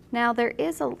 now there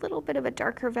is a little bit of a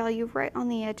darker value right on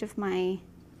the edge of my,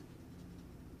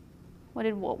 what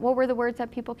were the words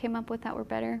that people came up with that were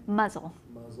better? Muzzle.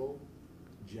 Muzzle,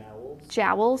 jowls.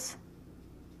 Jowls.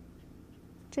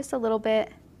 Just a little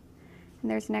bit, and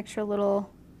there's an extra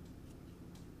little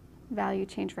value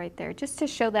change right there, just to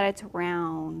show that it's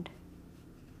round.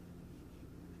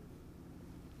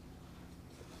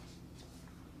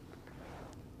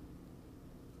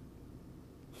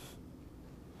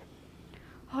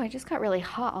 Oh, I just got really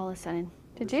hot all of a sudden.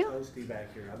 Did you? Toasty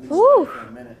back here. I've been Woo. sweating for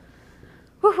a minute.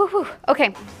 Woo, woo, woo.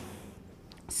 Okay,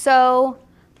 so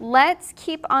let's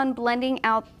keep on blending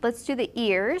out. Let's do the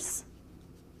ears,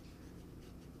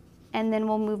 and then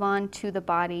we'll move on to the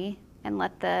body and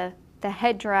let the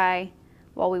head dry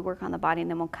while we work on the body,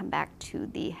 and then we'll come back to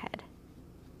the head.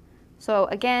 So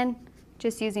again,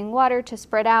 just using water to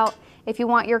spread out. If you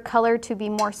want your color to be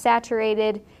more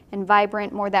saturated and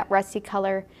vibrant, more that rusty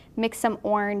color, mix some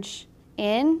orange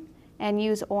in and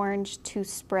use orange to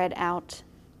spread out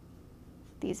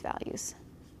these values.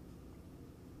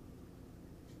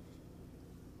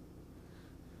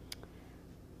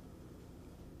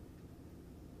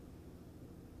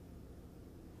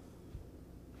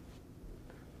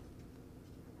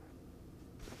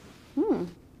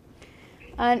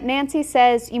 Nancy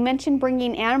says, you mentioned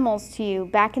bringing animals to you.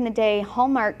 Back in the day,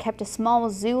 Hallmark kept a small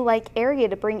zoo-like area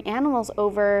to bring animals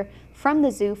over from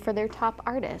the zoo for their top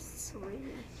artists. Really?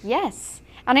 Yes.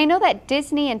 And I know that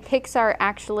Disney and Pixar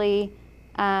actually,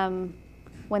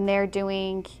 when they're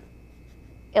doing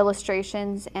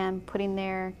illustrations and putting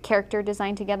their character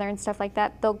design together and stuff like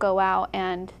that, they'll go out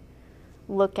and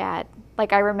look at,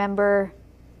 like I remember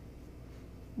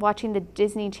watching the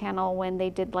Disney Channel when they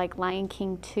did like Lion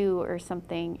King 2 or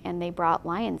something, and they brought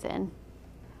lions in,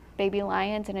 baby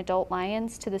lions and adult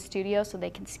lions, to the studio so they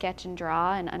can sketch and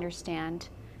draw and understand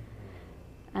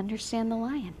the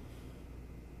lion.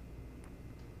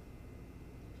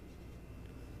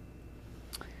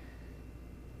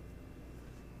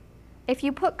 If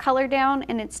you put color down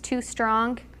and it's too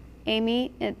strong,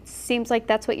 Amy, it seems like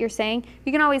that's what you're saying,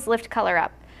 you can always lift color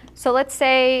up. So let's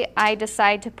say I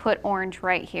decide to put orange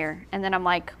right here, and then I'm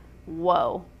like,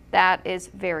 whoa, that is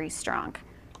very strong.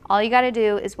 All you gotta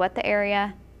do is wet the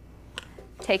area,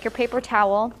 take your paper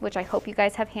towel, which I hope you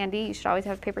guys have handy, you should always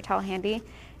have a paper towel handy,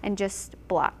 and just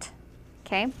blot,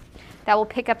 okay? That will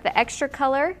pick up the extra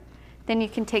color. Then you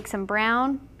can take some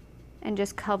brown and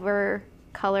just cover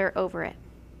color over it,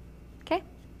 okay?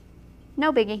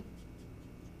 No biggie.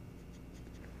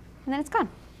 And then it's gone.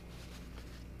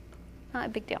 Not a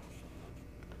big deal.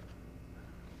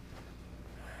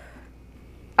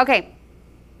 Okay.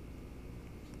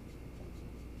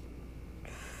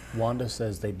 Wanda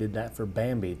says they did that for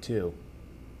Bambi too.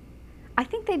 I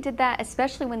think they did that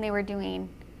especially when they were doing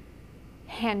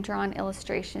hand-drawn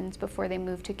illustrations before they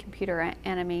moved to computer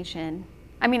animation.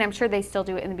 I mean, I'm sure they still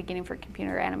do it in the beginning for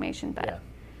computer animation, but yeah.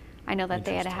 I know that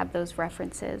they had to have those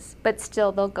references. But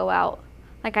still, they'll go out.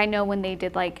 Like I know when they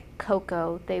did like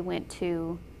Coco, they went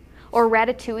to, or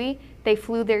Ratatouille, they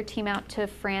flew their team out to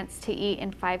France to eat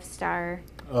in 5-star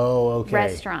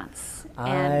restaurants.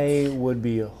 I would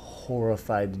be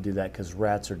horrified to do that because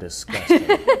rats are disgusting.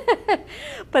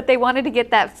 But they wanted to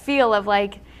get that feel of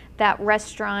like that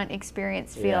restaurant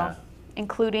experience feel,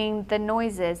 including the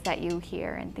noises that you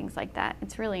hear and things like that.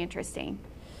 It's really interesting.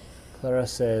 Clara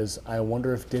says, I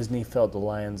wonder if Disney felt the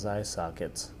lion's eye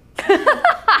sockets.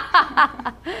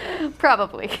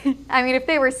 Probably. I mean, if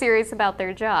they were serious about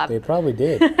their job. They probably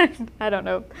did. I don't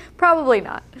know. Probably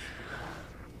not.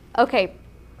 Okay.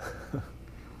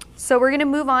 So we're going to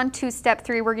move on to step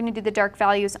 3. We're going to do the dark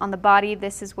values on the body.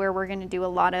 This is where we're going to do a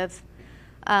lot of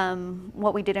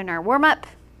what we did in our warm-up.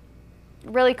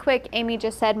 Really quick, Amy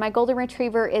just said, my golden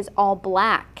retriever is all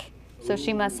black. So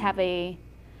she must have a,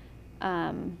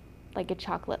 like a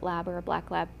chocolate lab or a black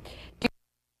lab. Do you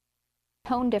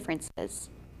know tone differences?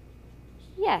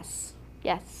 Yes,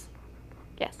 yes,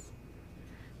 yes.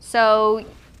 So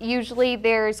usually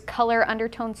there's color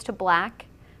undertones to black.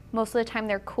 Most of the time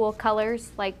they're cool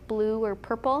colors like blue or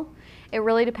purple. It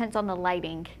really depends on the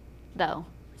lighting though.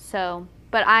 So,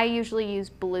 but I usually use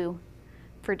blue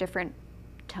for different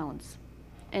tones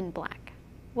and black.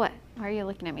 What? Why are you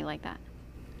looking at me like that?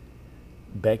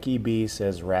 Becky B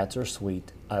says rats are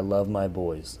sweet. I love my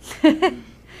boys.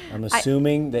 I'm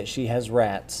assuming that she has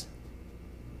rats.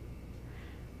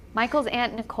 Michael's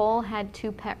Aunt Nicole had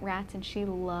 2 pet rats and she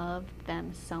loved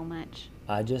them so much.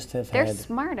 I just have They're had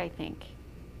smart, I think.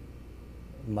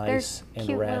 mice and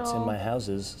cute rats in little- my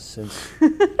houses since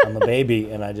I'm a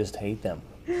baby, and I just hate them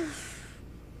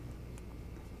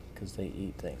because they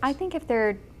eat things. I think if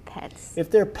they're pets.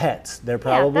 If they're pets, they're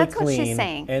probably that's what she's clean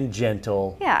saying. and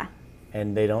gentle, Yeah.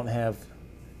 and they don't have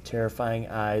terrifying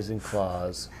eyes and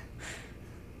claws.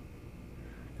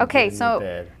 Okay, Get in your so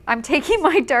bed. I'm taking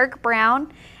my dark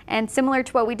brown, and similar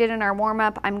to what we did in our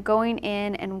warm-up, I'm going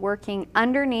in and working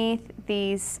underneath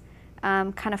these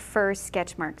kind of fur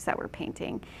sketch marks that we're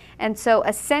painting. And so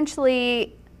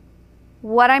essentially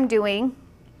what I'm doing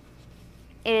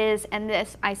is, and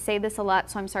this, I say this a lot,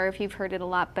 so I'm sorry if you've heard it a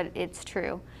lot, but it's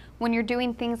true. When you're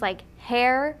doing things like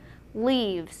hair,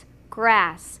 leaves,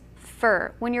 grass,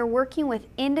 fur, when you're working with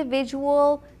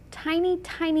individual, tiny,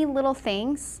 tiny little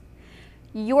things,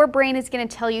 your brain is going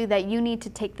to tell you that you need to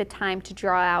take the time to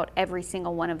draw out every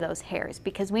single one of those hairs,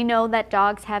 because we know that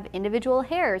dogs have individual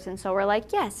hairs, and so we're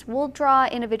like, yes, we'll draw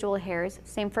individual hairs,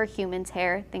 same for humans'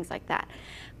 hair, things like that.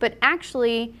 But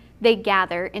actually, they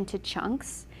gather into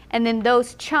chunks, and then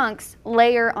those chunks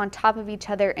layer on top of each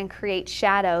other and create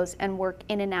shadows and work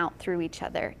in and out through each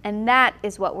other. And that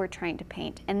is what we're trying to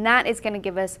paint, and that is going to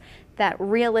give us that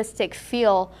realistic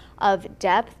feel of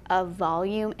depth, of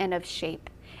volume, and of shape.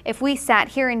 If we sat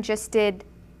here and just did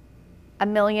a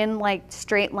million like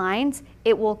straight lines,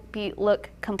 it will look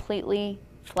completely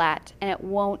flat, and it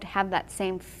won't have that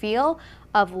same feel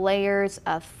of layers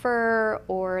of fur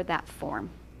or that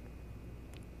form.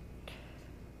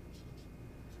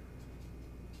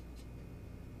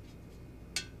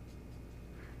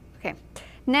 Okay,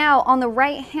 now on the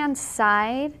right hand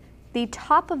side, the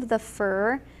top of the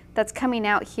fur that's coming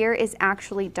out here is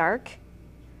actually dark.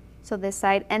 So this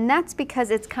side, and that's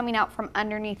because it's coming out from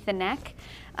underneath the neck.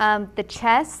 The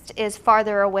chest is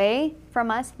farther away from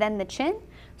us than the chin,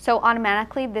 so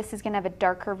automatically this is going to have a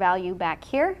darker value back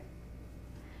here.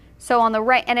 So on the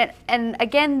right, and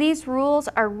again, these rules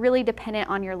are really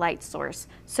dependent on your light source.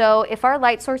 So if our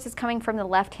light source is coming from the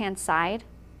left-hand side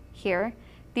here,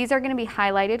 these are going to be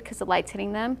highlighted because the light's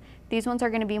hitting them. These ones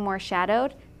are going to be more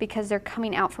shadowed because they're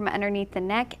coming out from underneath the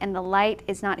neck and the light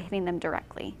is not hitting them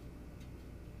directly.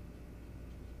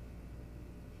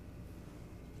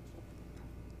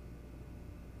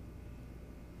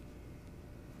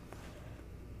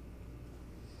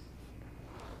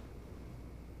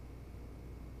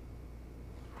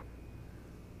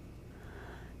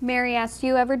 Mary asked, do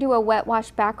you ever do a wet wash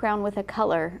background with a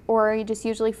color, or are you just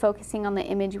usually focusing on the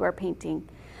image you are painting?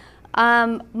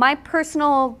 My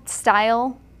personal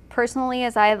style,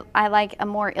 is I like a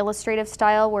more illustrative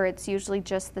style where it's usually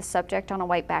just the subject on a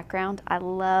white background. I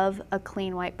love a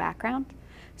clean white background.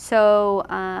 So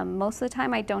most of the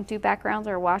time I don't do backgrounds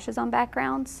or washes on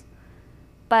backgrounds,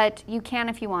 but you can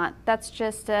if you want. That's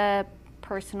just a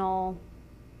personal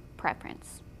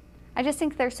preference. I just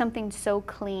think there's something so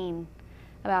clean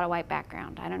about a white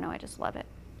background. I don't know, I just love it.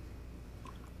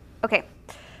 Okay,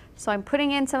 so I'm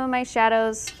putting in some of my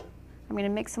shadows. I'm going to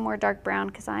mix some more dark brown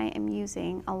because I am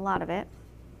using a lot of it.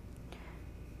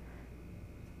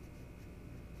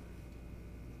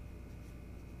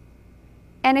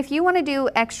 And if you want to do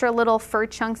extra little fur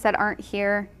chunks that aren't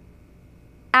here,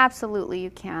 absolutely you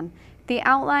can. The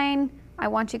outline, I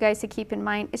want you guys to keep in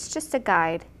mind, it's just a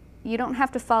guide. You don't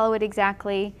have to follow it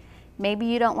exactly. Maybe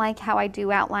you don't like how I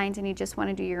do outlines and you just want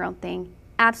to do your own thing.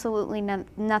 Absolutely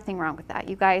nothing wrong with that.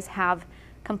 You guys have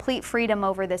complete freedom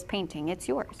over this painting. It's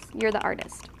yours. You're the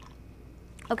artist.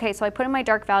 Okay, so I put in my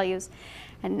dark values,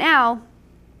 and now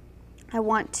I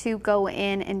want to go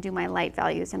in and do my light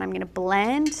values, and I'm going to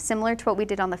blend, similar to what we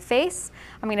did on the face,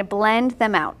 I'm going to blend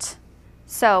them out.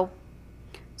 So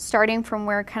starting from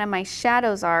where kind of my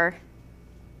shadows are,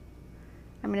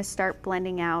 I'm going to start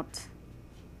blending out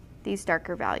these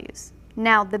darker values.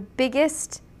 Now, the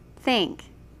biggest thing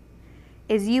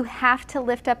is you have to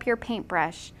lift up your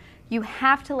paintbrush. You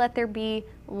have to let there be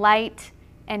light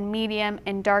and medium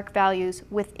and dark values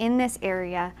within this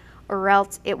area, or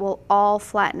else it will all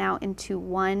flatten out into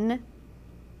one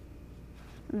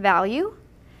value,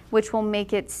 which will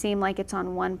make it seem like it's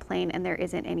on one plane and there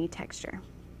isn't any texture.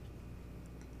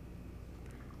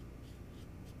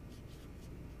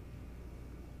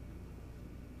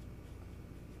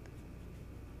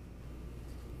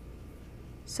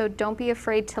 So don't be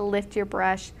afraid to lift your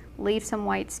brush, leave some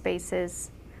white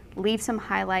spaces, leave some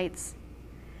highlights.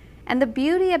 And the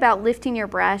beauty about lifting your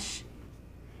brush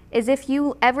is if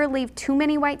you ever leave too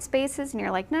many white spaces and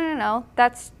you're like, no,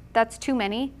 that's too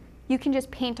many, you can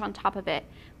just paint on top of it.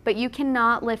 But you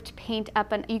cannot lift paint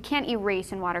up, and you can't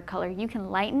erase in watercolor. You can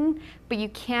lighten, but you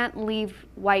can't leave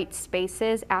white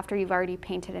spaces after you've already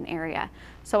painted an area.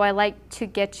 So I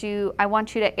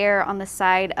want you to err on the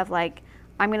side of like,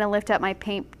 I'm gonna lift up my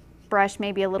paintbrush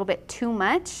maybe a little bit too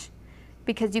much,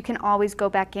 because you can always go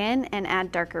back in and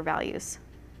add darker values.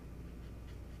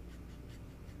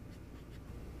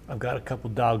 I've got a couple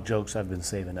dog jokes I've been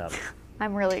saving up.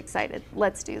 I'm really excited.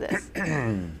 Let's do this.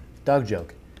 Dog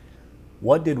joke.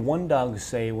 What did one dog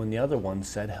say when the other one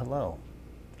said hello?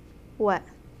 What?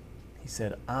 He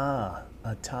said, ah,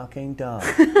 a talking dog.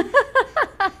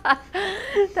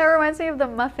 That reminds me of the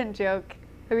muffin joke.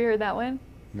 Have you heard that one?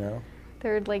 No?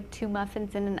 There were like two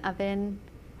muffins in an oven,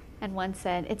 and one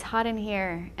said, it's hot in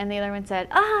here. And the other one said,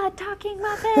 ah, talking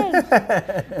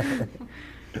muffin.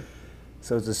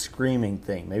 So it's a screaming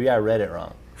thing. Maybe I read it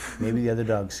wrong. Maybe the other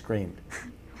dog screamed.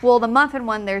 Well, the muffin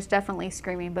one, there's definitely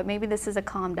screaming, but maybe this is a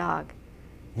calm dog.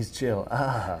 He's chill.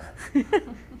 Ah.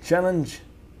 Challenge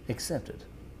accepted.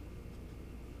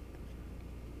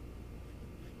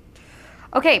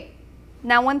 Okay,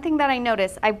 now one thing that I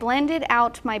noticed, I blended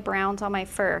out my browns on my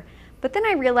fur, but then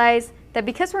I realized that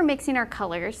because we're mixing our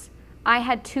colors, I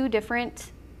had two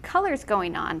different colors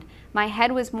going on. My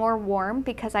head was more warm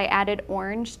because I added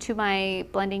orange to my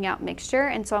blending out mixture,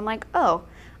 and so I'm like, oh,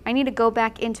 I need to go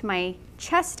back into my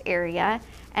chest area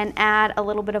and add a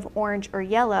little bit of orange or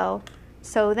yellow,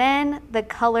 so then the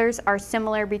colors are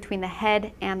similar between the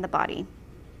head and the body.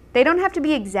 They don't have to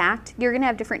be exact. You're gonna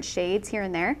have different shades here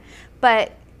and there,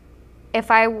 but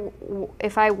if I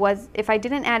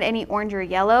didn't add any orange or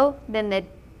yellow, then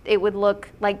it would look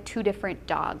like two different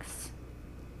dogs.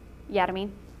 You know what I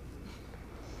mean?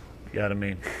 Yeah, I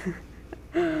mean.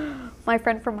 My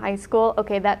friend from high school,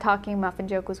 okay, that talking muffin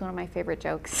joke was one of my favorite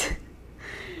jokes.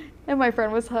 And my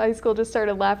friend was high school, just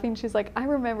started laughing. She's like, I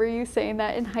remember you saying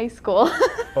that in high school.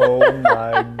 Oh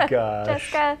my gosh.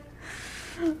 Jessica,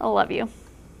 I love you.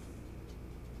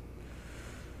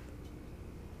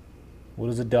 What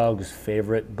is a dog's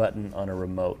favorite button on a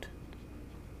remote?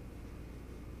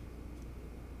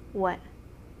 What?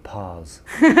 Pause.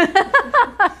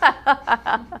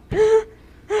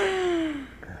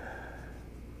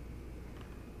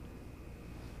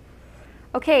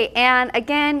 Okay, and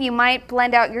again, you might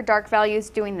blend out your dark values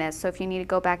doing this. So if you need to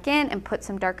go back in and put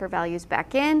some darker values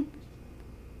back in,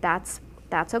 that's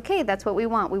okay. That's what we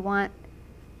want. We want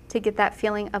to get that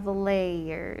feeling of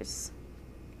layers.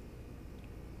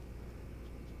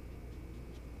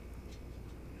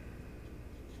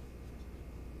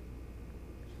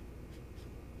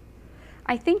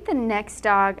 I think the next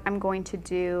dog I'm going to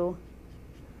do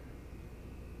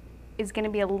is going to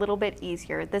be a little bit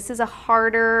easier. This is a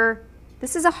harder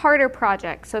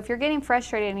project. So if you're getting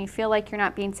frustrated and you feel like you're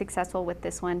not being successful with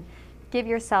this one, give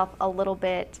yourself a little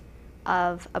bit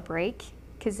of a break,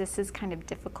 because this is kind of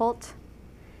difficult.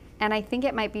 And I think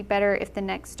it might be better if the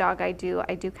next dog I do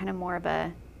kind of more of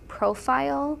a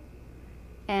profile,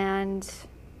 and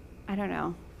I don't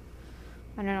know,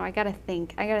 I gotta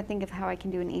think of how I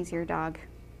can do an easier dog.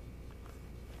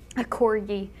 A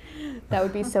corgi, that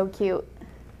would be so cute.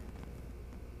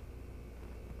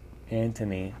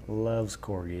 Anthony loves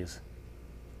corgis.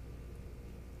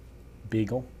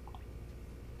 Beagle.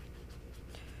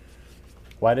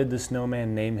 Why did the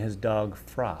snowman name his dog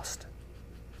Frost?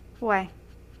 Why?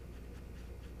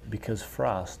 Because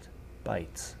frost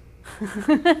bites.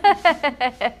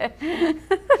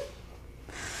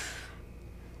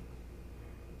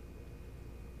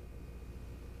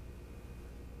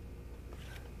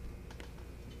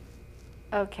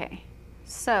 Okay,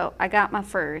 so I got my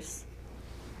furs.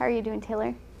 How are you doing,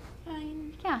 Taylor?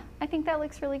 Fine. Yeah, I think that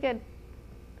looks really good.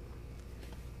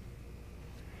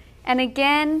 And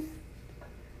again,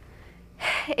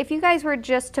 if you guys were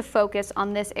just to focus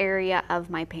on this area of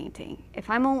my painting, if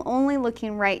I'm only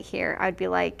looking right here, I'd be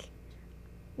like,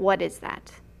 what is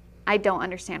that? I don't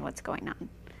understand what's going on.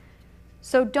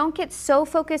 So don't get so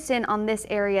focused in on this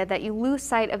area that you lose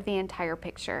sight of the entire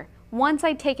picture. Once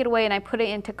I take it away and I put it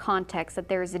into context that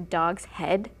there is a dog's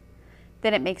head,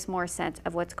 then it makes more sense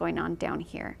of what's going on down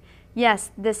here.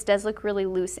 Yes, this does look really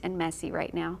loose and messy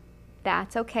right now.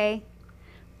 That's okay.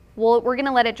 Well, we're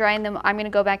gonna let it dry and then I'm gonna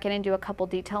go back in and do a couple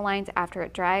detail lines after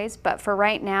it dries. But for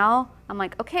right now, I'm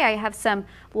like, okay, I have some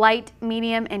light,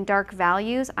 medium, and dark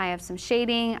values. I have some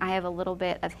shading. I have a little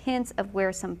bit of hints of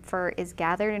where some fur is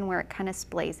gathered and where it kind of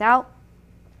splays out.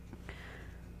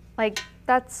 Like,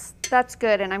 that's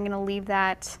good, and I'm gonna leave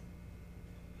that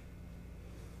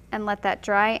and let that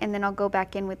dry, and then I'll go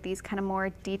back in with these kind of more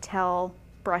detail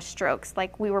brush strokes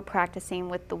like we were practicing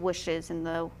with the whooshes and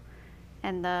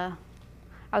the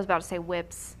I was about to say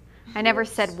whips. I never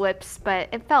said whips, but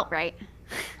it felt right.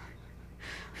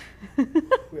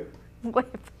 Whip.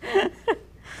 Whip.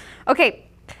 Okay,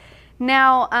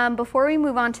 now before we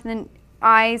move on to the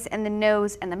eyes and the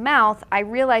nose and the mouth, I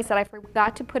realized that I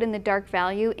forgot to put in the dark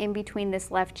value in between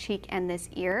this left cheek and this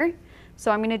ear.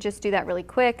 So I'm going to just do that really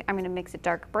quick. I'm going to mix it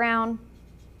dark brown.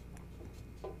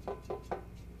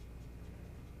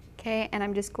 Okay, and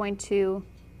I'm just going to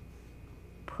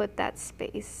put that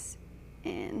space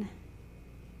in.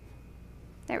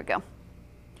 There we go.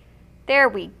 There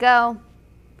we go.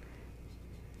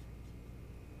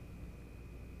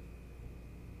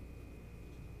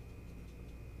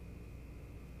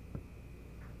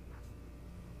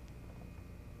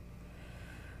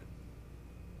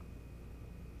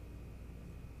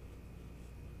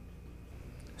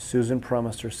 Susan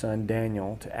promised her son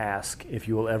Daniel to ask if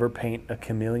you will ever paint a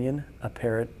chameleon, a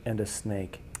parrot, and a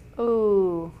snake.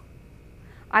 Ooh,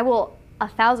 I will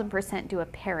 1000% do a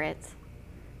parrot.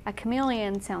 A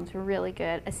chameleon sounds really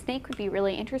good. A snake would be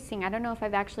really interesting. I don't know if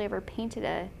I've actually ever painted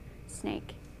a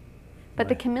snake. But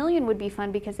the chameleon would be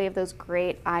fun because they have those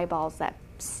great eyeballs that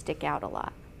stick out a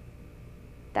lot.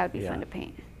 That would be fun to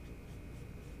paint.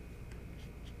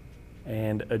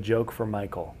 And a joke for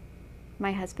Michael.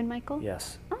 My husband, Michael?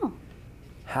 Yes. Oh.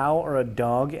 How are a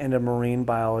dog and a marine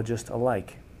biologist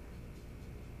alike?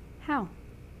 How?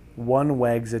 One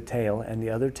wags a tail and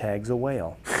the other tags a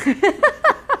whale.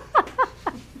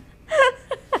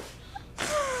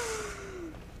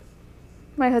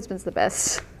 My husband's the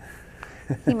best.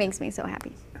 He makes me so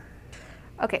happy.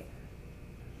 Okay.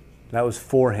 That was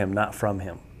for him, not from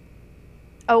him.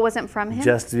 Oh, it wasn't from him?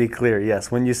 Just to be clear, yes.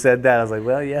 When you said that, I was like,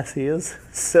 well, yes, he is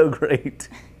so great.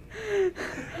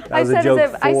 That was a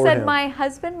joke for I said him. my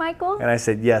husband, Michael? And I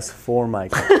said, yes, for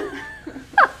Michael.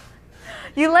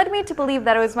 You led me to believe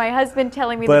that it was my husband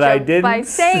telling me But the I joke didn't by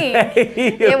saying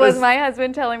say it was my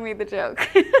husband telling me the joke.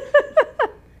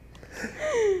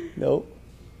 Nope.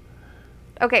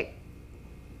 Okay.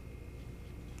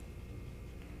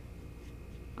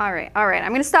 All right.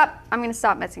 I'm gonna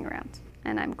stop messing around,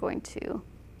 and I'm going to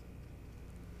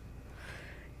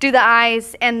do the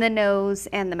eyes and the nose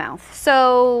and the mouth.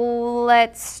 So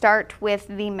let's start with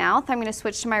the mouth. I'm gonna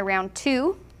switch to my round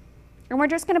 2. And we're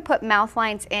just gonna put mouth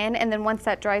lines in, and then once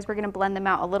that dries, we're gonna blend them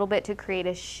out a little bit to create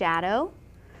a shadow.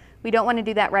 We don't wanna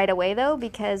do that right away though,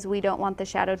 because we don't want the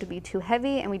shadow to be too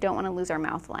heavy and we don't wanna lose our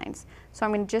mouth lines. So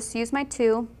I'm gonna just use my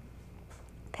 2,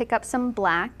 pick up some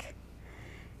black,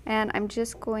 and I'm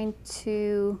just going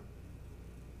to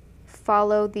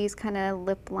follow these kind of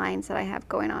lip lines that I have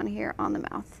going on here on the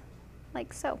mouth,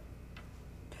 like so.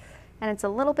 And it's a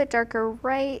little bit darker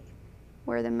right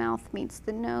where the mouth meets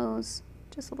the nose.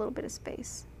 Just a little bit of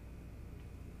space.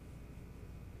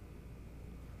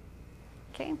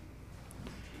 Okay. And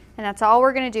that's all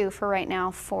we're going to do for right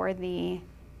now for the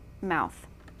mouth.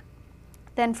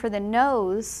 Then for the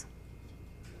nose,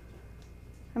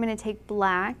 I'm going to take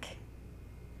black,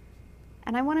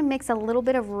 and I want to mix a little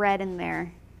bit of red in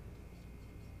there.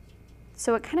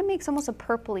 So it kind of makes almost a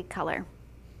purpley color.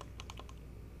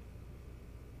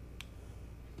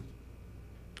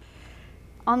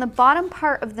 On the bottom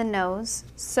part of the nose,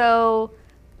 so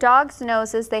dogs'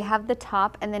 noses, they have the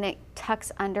top and then it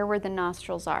tucks under where the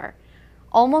nostrils are.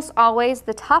 Almost always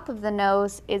the top of the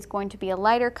nose is going to be a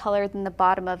lighter color than the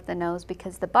bottom of the nose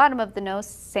because the bottom of the nose,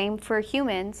 same for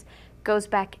humans, goes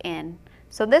back in.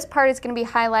 So this part is going to be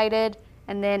highlighted,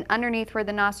 and then underneath where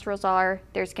the nostrils are,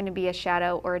 there's going to be a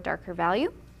shadow or a darker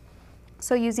value.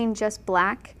 So using just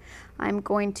black, I'm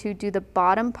going to do the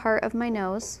bottom part of my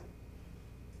nose,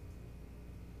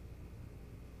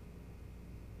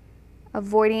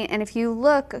 avoiding, and if you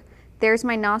look, there's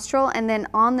my nostril, and then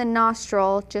on the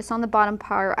nostril, just on the bottom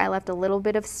part, I left a little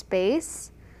bit of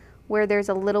space where there's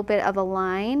a little bit of a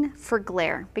line for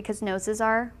glare because noses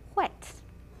are wet.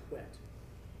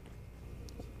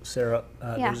 Sarah,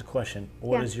 there's a question.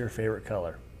 What is your favorite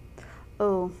color?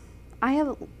 Oh, I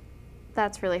have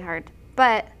That's really hard.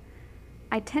 But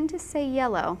I tend to say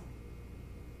yellow.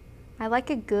 I like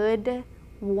a good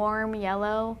warm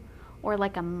yellow or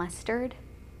like a mustard.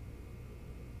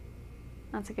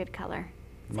 That's a good color.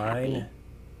 It's Mine happy.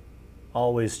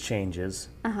 always changes,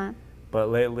 but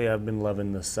lately I've been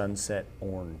loving the sunset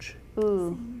orange.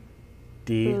 Ooh,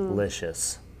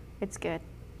 Delicious. it's good.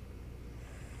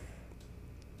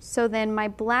 So then my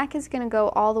black is going to go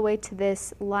all the way to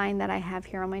this line that I have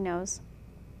here on my nose.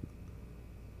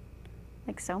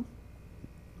 Like so.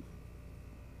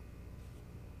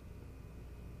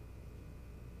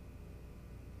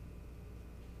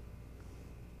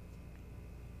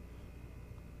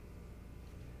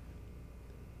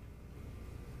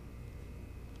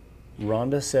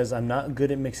 Rhonda says, I'm not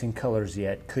good at mixing colors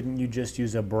yet. Couldn't you just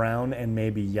use a brown and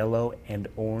maybe yellow and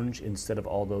orange instead of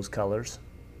all those colors?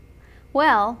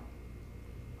 Well,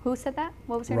 who said that?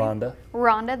 What was her name? Rhonda.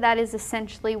 Rhonda, that is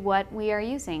essentially what we are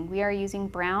using. We are using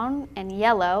brown and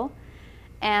yellow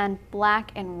and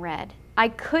black and red. I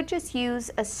could just use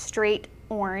a straight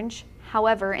orange,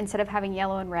 however, instead of having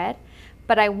yellow and red,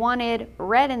 but I wanted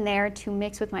red in there to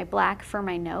mix with my black for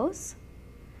my nose.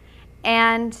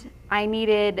 And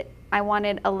I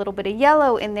wanted a little bit of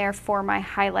yellow in there for my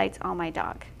highlights on my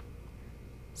dog.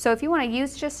 So if you want to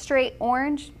use just straight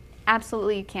orange,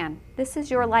 absolutely you can. This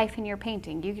is your life and your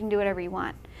painting. You can do whatever you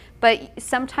want. But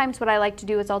sometimes what I like to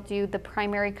do is I'll do the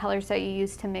primary colors that you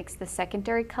use to mix the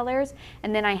secondary colors,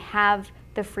 and then I have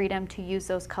the freedom to use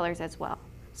those colors as well.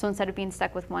 So instead of being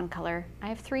stuck with one color, I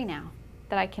have 3 now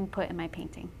that I can put in my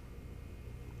painting.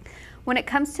 When it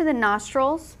comes to the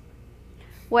nostrils,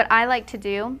 what I like to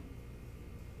do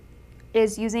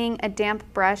is using a damp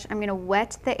brush, I'm going to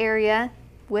wet the area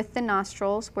with the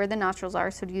nostrils, where the nostrils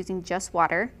are, so using just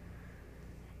water.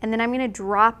 And then I'm going to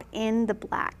drop in the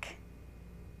black.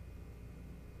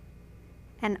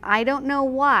 And I don't know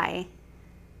why,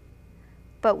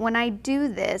 but when I do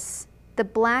this, the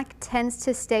black tends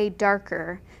to stay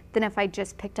darker than if I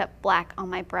just picked up black on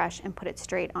my brush and put it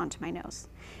straight onto my nose.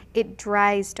 It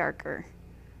dries darker.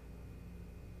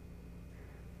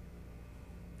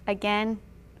 Again,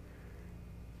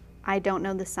 I don't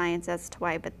know the science as to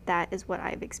why, but that is what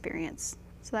I've experienced.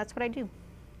 So that's what I do.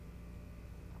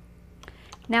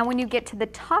 Now when you get to the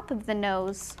top of the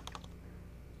nose,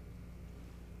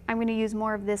 I'm going to use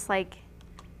more of this like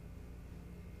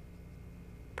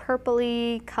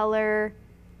purpley color.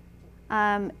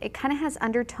 It kind of has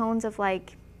undertones of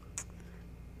like,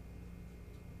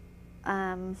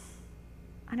 I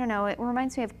don't know, it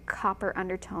reminds me of copper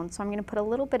undertones. So I'm going to put a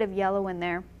little bit of yellow in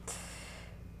there.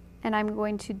 And I'm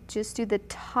going to just do the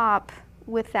top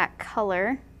with that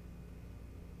color.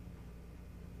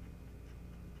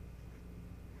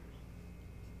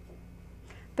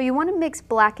 But you want to mix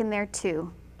black in there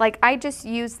too. Like I just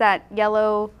used that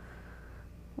yellow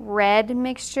red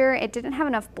mixture. It didn't have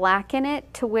enough black in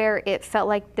it to where it felt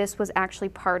like this was actually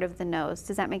part of the nose.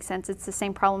 Does that make sense? It's the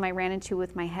same problem I ran into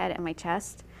with my head and my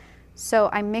chest. So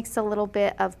I mixed a little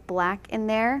bit of black in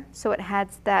there so it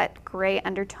has that gray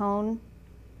undertone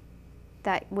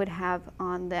that would have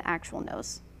on the actual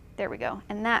nose. There we go.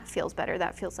 And that feels better.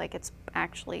 That feels like it's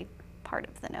actually part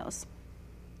of the nose.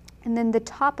 And then the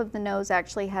top of the nose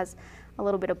actually has a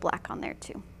little bit of black on there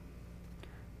too.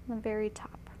 On the very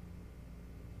top.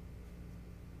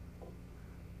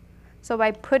 So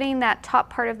by putting that top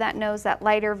part of that nose, that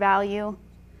lighter value,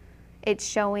 it's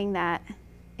showing that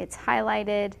it's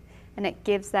highlighted and it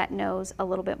gives that nose a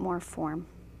little bit more form.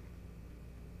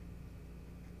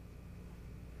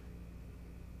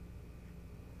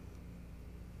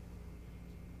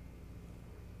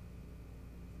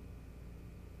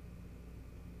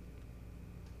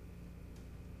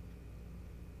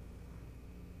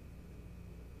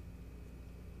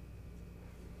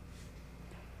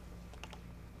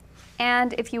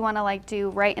 And if you want to like do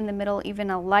right in the middle,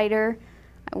 even a lighter,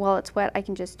 while it's wet, I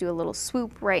can just do a little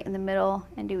swoop right in the middle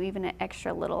and do even an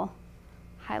extra little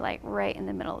highlight right in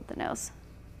the middle of the nose.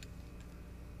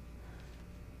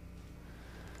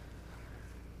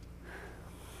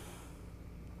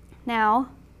 Now,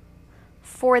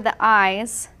 for the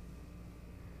eyes,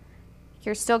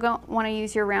 you're still going to want to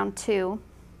use your round 2.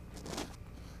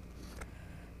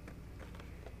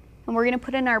 And we're going to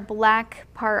put in our black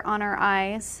part on our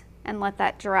eyes and let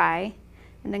that dry,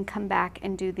 and then come back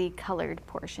and do the colored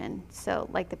portion, so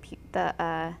like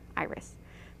the iris.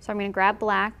 So I'm going to grab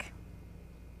black,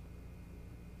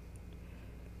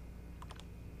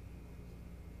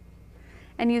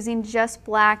 and using just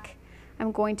black,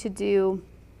 I'm going to do,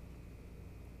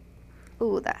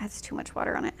 ooh, that has too much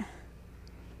water on it,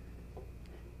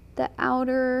 the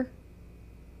outer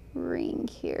ring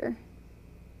here.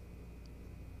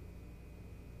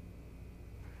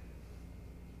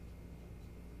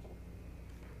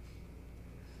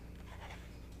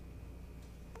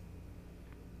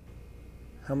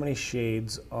 How many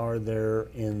shades are there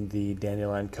in the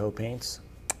Dandelion Co. paints?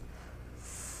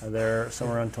 Are there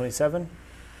somewhere around 27,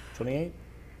 28?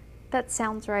 That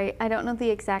sounds right. I don't know the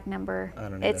exact number. I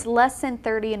don't It's either. less than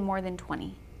 30 and more than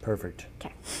 20. Perfect.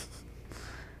 Okay.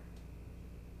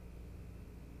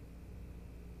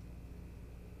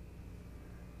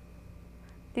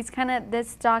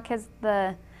 This dog has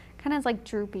the kind of like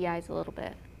droopy eyes a little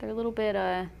bit. They're a little bit,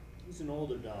 He's an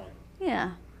older dog.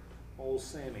 yeah. Old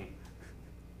Sammy.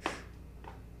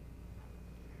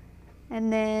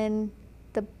 And then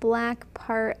the black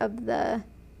part of the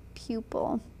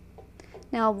pupil.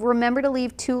 Now remember to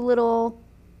leave 2 little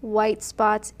white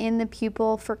spots in the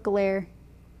pupil for glare.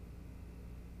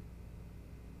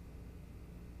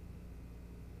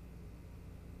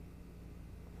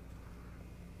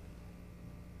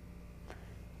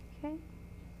 Okay.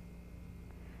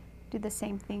 Do the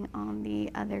same thing on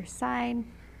the other side.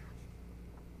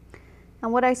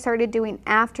 And what I started doing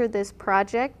after this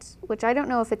project, which I don't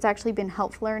know if it's actually been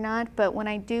helpful or not, but when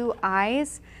I do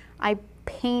eyes, I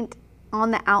paint on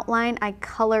the outline, I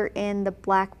color in the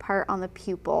black part on the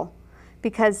pupil.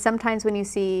 Because sometimes when you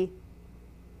see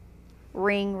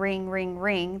ring, ring, ring,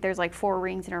 ring, there's like 4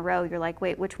 rings in a row, you're like,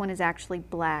 wait, which one is actually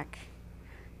black?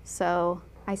 So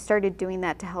I started doing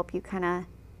that to help you kind of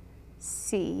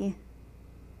see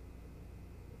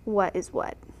what is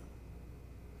what.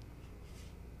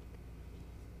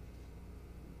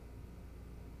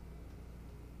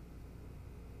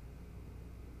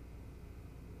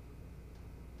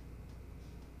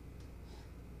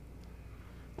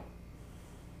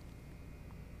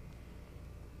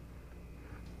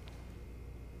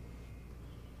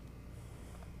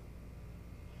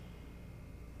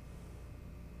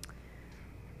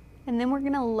 And then we're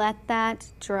gonna let that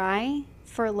dry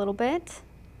for a little bit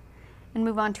and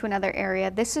move on to another area.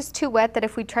 This is too wet that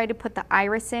if we tried to put the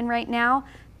iris in right now,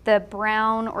 the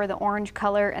brown or the orange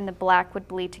color and the black would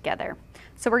bleed together.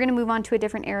 So we're gonna move on to a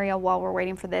different area while we're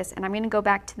waiting for this, and I'm gonna go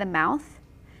back to the mouth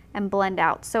and blend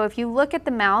out. So if you look at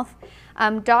the mouth,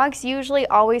 dogs usually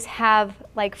always have,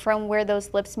 like from where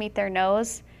those lips meet their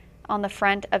nose on the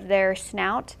front of their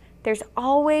snout, there's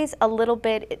always a little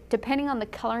bit, depending on the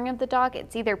coloring of the dog,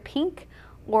 it's either pink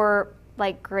or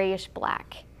like grayish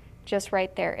black. Just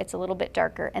right there, it's a little bit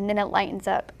darker, and then it lightens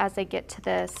up as they get to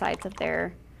the sides of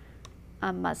their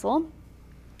muzzle.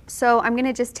 So I'm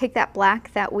gonna just take that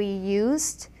black that we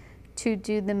used to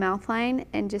do the mouth line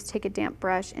and just take a damp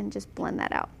brush and just blend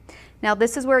that out. Now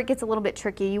this is where it gets a little bit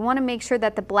tricky. You wanna make sure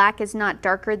that the black is not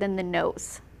darker than the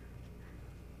nose.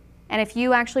 And if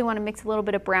you actually want to mix a little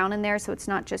bit of brown in there so it's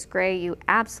not just gray, you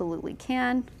absolutely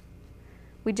can.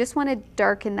 We just want to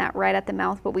darken that right at the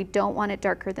mouth, but we don't want it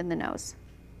darker than the nose.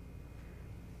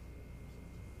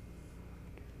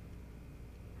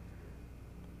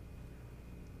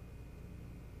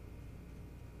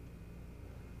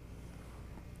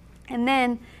 And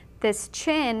then this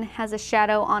chin has a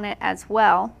shadow on it as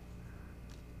well.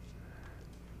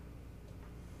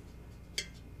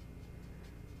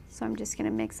 So I'm just going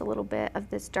to mix a little bit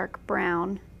of this dark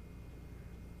brown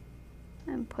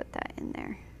and put that in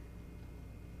there.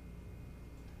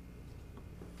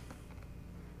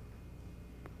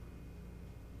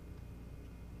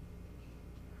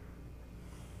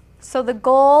 So the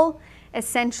goal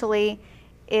essentially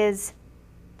is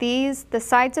the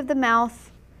sides of the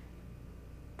mouth,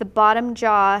 the bottom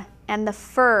jaw, and the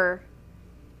fur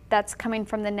that's coming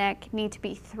from the neck need to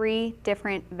be 3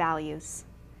 different values.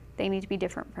 They need to be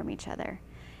different from each other.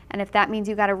 And if that means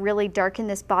you got to really darken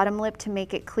this bottom lip to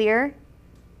make it clear,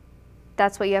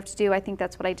 that's what you have to do. I think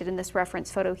that's what I did in this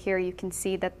reference photo here. You can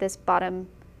see that this bottom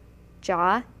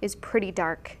jaw is pretty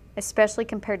dark, especially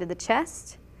compared to the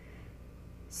chest.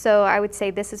 So I would say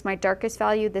this is my darkest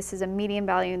value, this is a medium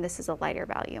value, and this is a lighter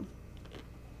value.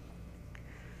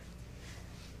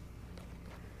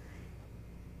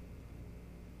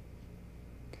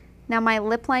 Now my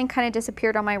lip line kind of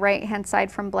disappeared on my right hand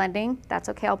side from blending. That's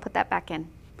okay, I'll put that back in.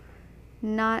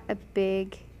 Not a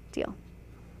big deal.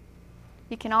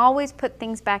 You can always put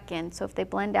things back in, so if they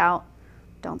blend out,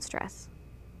 don't stress.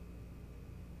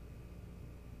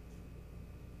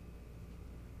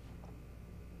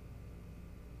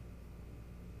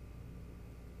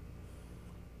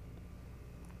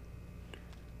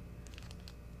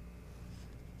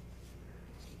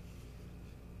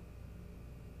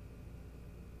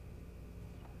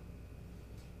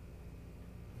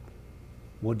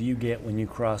 What do you get when you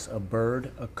cross a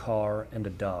bird, a car, and a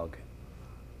dog?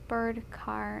 Bird,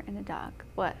 car, and a dog.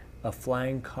 What? A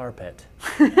flying carpet.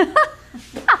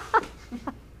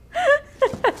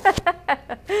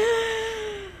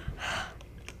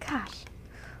 Gosh,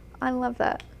 I love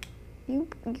that. You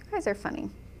guys are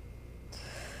funny.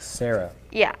 Sarah,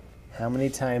 Yeah. how many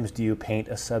times do you paint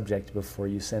a subject before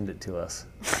you send it to us?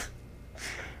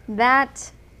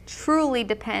 That truly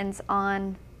depends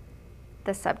on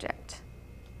the subject.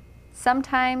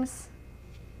 Sometimes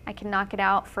I can knock it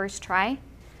out first try.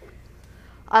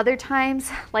 Other times,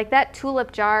 like that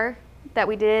tulip jar that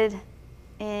we did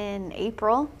in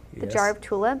April, the Yes. jar of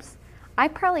tulips, I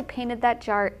probably painted that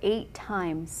jar 8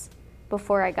 times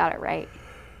before I got it right.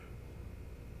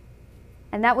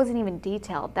 And that wasn't even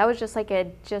detailed. That was just like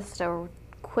a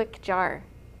quick jar.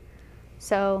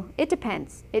 So it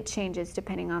depends. It changes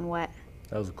depending on what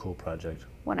That was a cool project.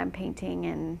 I'm painting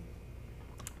and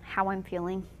how I'm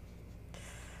feeling.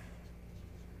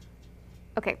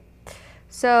 Okay,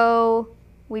 so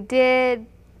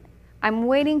I'm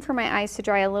waiting for my eyes to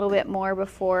dry a little bit more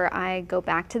before I go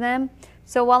back to them.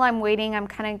 So while I'm waiting, I'm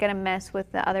kind of gonna mess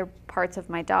with the other parts of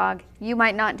my dog. You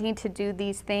might not need to do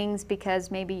these things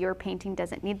because maybe your painting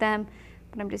doesn't need them,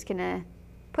 but I'm just gonna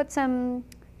put some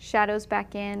shadows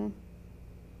back in,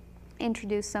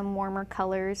 introduce some warmer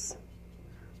colors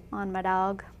on my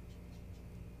dog.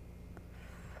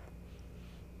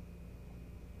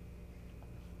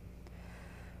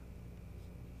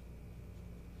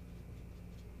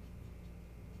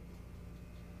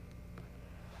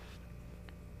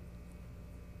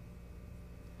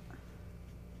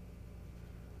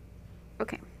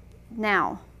 Okay,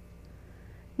 now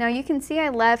you can see I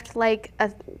left like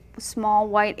a small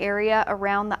white area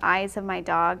around the eyes of my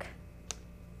dog.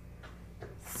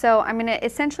 So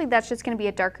essentially that's just gonna be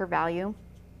a darker value.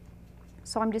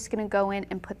 So I'm just gonna go in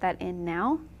and put that in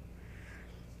now.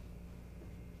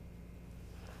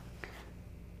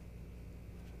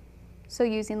 So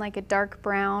using like a dark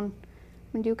brown,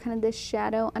 I'm gonna do kind of this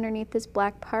shadow underneath this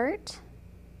black part.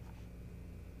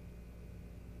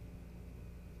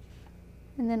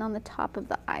 And then on the top of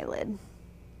the eyelid.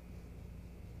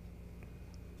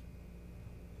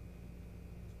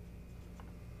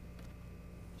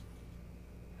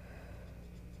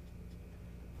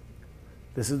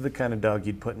 This is the kind of dog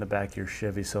you'd put in the back of your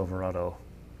Chevy Silverado,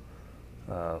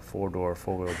 4-door,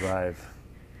 4-wheel drive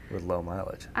with low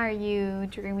mileage. Are you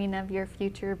dreaming of your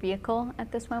future vehicle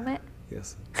at this moment?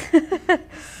 Yes.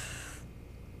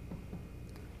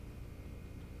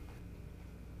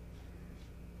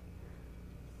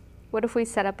 What if we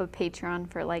set up a Patreon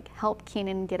for like help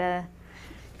Keenan get a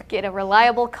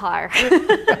reliable car?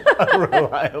 A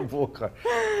reliable car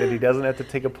that he doesn't have to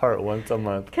take apart once a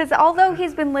month. Because although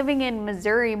he's been living in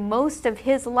Missouri most of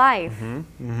his life,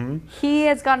 he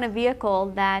has gotten a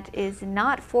vehicle that is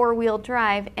not 4-wheel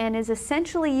drive and is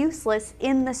essentially useless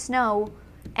in the snow.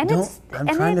 And I'm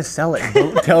trying to sell it.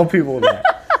 Don't tell people that.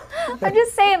 I'm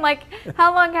just saying, like,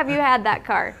 how long have you had that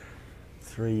car?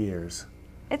 3 years.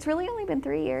 It's really only been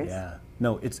 3 years. Yeah.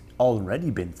 No, it's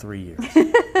already been 3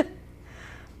 years.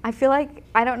 I feel like,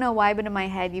 I don't know why, but in my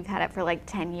head, you've had it for like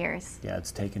 10 years. Yeah,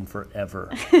 it's taken forever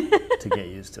to get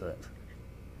used to it.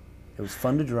 It was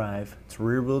fun to drive. It's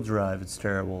rear-wheel drive. It's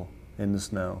terrible in the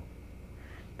snow.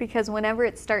 Because whenever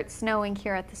it starts snowing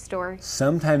here at the store,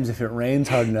 Sometimes if it rains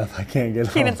hard enough, I can't get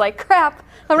home. Keenan's like, crap,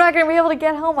 I'm not going to be able to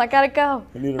get home. I got to go.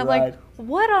 I need a I'm ride. like,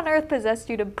 what on earth possessed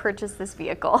you to purchase this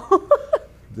vehicle?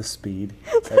 The speed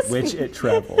at which it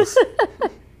travels.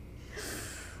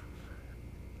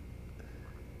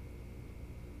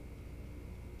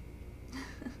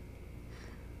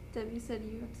 Debbie said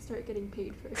you have to start getting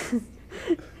paid first.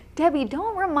 Debbie,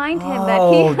 don't remind him that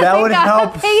he Oh, that would got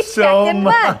help a paycheck so in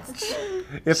much. months.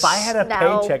 If I had a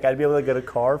No. paycheck, I'd be able to get a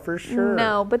car for sure.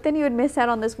 No, but then you would miss out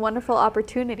on this wonderful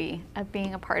opportunity of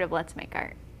being a part of Let's Make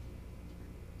Art.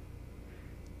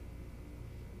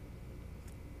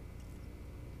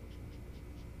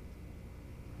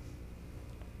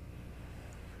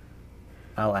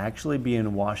 I'll actually be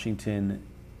in Washington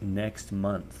next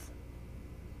month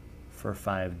for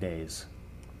 5 days.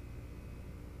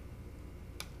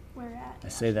 Where at? I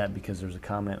say that because there's a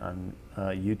comment on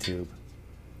YouTube,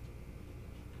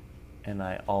 and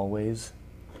I always,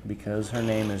 because her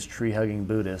name is Tree Hugging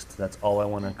Buddhist, that's all I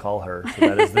want to call her, so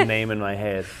that is the name in my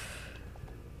head.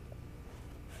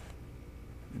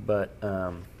 But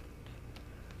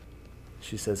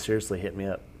she says, seriously, hit me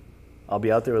up. I'll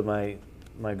be out there with my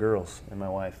girls and my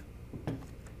wife.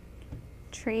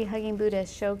 Tree Hugging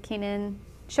Buddhist, show Keenan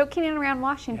around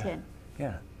Washington.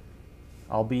 Yeah.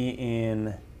 I'll be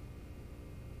in,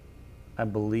 I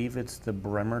believe it's the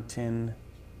Bremerton,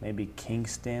 maybe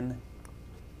Kingston.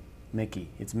 Mickey.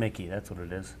 It's Mickey. That's what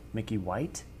it is. Mickey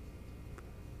White?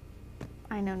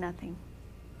 I know nothing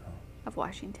of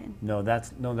Washington. No, that's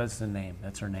the name.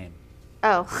 That's her name.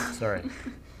 Oh. Sorry.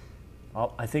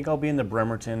 I think I'll be in the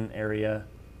Bremerton area.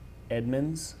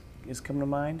 Edmonds is coming to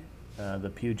mind.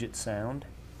 the Puget Sound,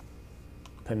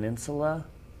 Peninsula.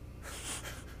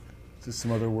 Just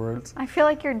some other words. I feel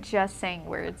like you're just saying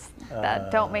words that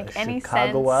don't make any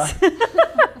Chicago. sense.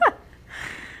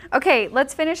 Okay,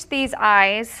 let's finish these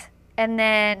eyes, and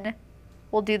then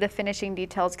we'll do the finishing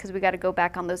details because we got to go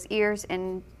back on those ears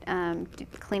and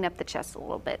clean up the chest a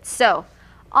little bit. So,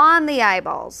 on the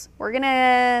eyeballs, we're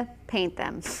gonna paint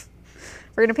them.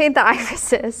 We're gonna paint the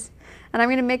irises, and I'm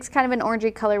gonna mix kind of an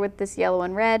orangey color with this yellow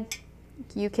and red.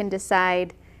 You can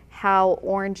decide how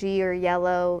orangey or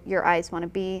yellow your eyes want to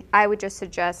be. I would just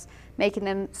suggest making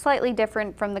them slightly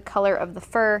different from the color of the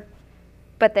fur,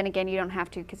 but then again, you don't have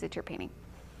to because it's your painting.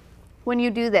 When you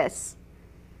do this,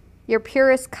 your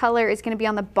purest color is going to be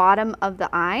on the bottom of the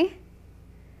eye,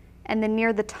 and then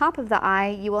near the top of the eye,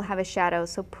 you will have a shadow.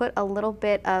 So put a little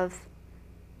bit of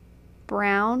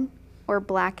brown or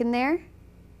black in there,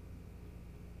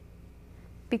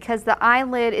 because the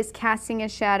eyelid is casting a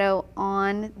shadow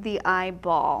on the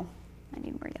eyeball. I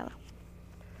need more yellow.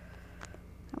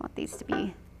 I want these to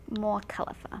be more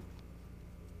colorful.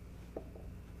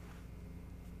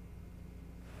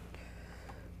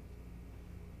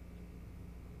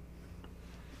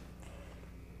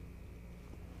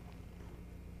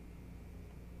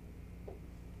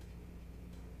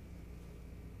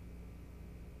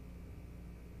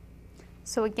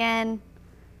 So again,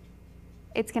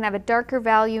 it's going to have a darker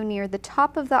value near the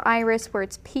top of the iris where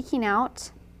it's peeking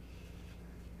out.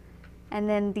 And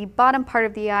then the bottom part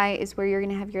of the eye is where you're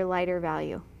going to have your lighter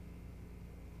value.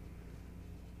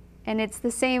 And it's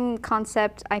the same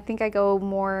concept. I think I go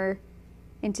more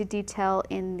into detail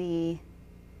in the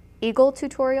eagle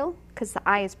tutorial because the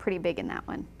eye is pretty big in that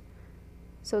one.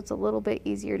 So it's a little bit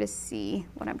easier to see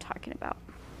what I'm talking about.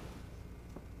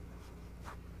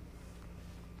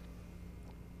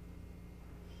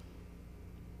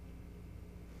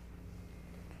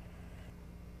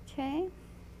 Okay.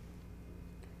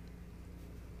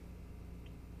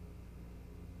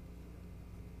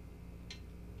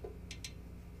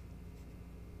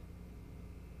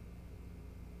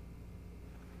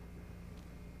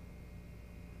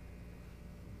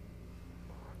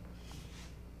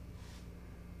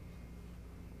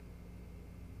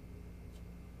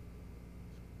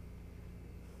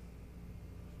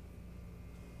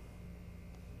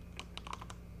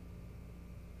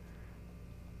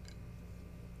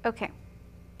 Okay,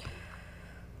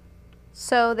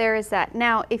 so there is that.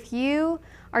 Now, if you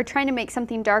are trying to make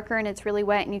something darker and it's really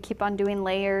wet and you keep on doing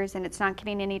layers and it's not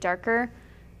getting any darker,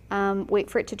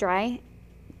 wait for it to dry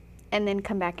and then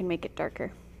come back and make it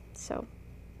darker. So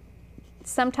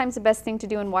sometimes the best thing to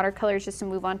do in watercolor is just to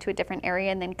move on to a different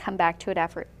area and then come back to it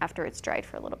after it's dried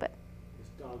for a little bit. This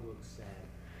dog looks sad.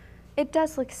 It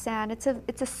does look sad. It's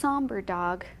a somber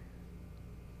dog.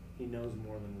 He knows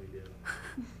more than we do.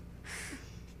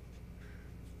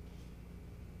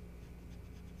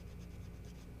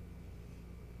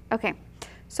 Okay,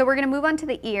 so we're going to move on to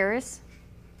the ears.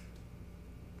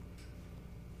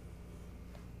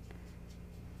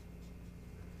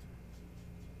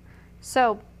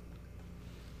 So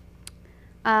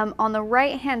on the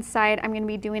right hand side, I'm going to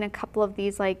be doing a couple of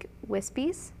these like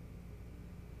wispies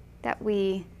that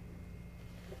we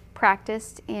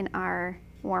practiced in our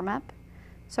warm-up.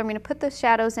 So I'm going to put the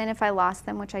shadows in if I lost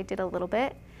them, which I did a little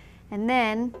bit, and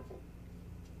then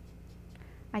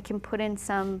I can put in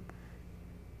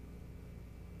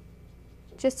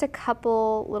just a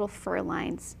couple little fur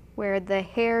lines where the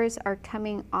hairs are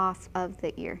coming off of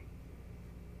the ear.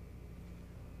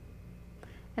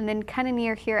 And then kind of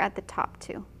near here at the top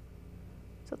too.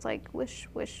 So it's like wish,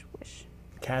 wish, wish.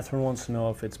 Catherine wants to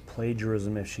know if it's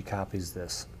plagiarism if she copies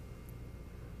this.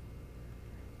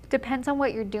 Depends on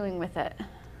what you're doing with it.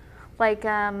 Like,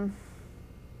 how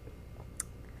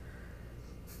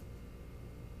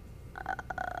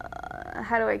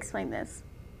do I explain this?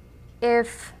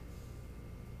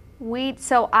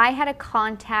 So I had to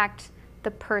contact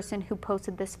the person who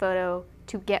posted this photo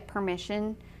to get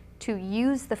permission to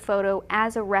use the photo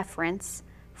as a reference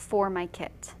for my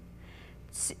kit.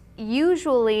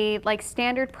 Usually, like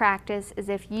standard practice is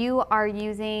if you are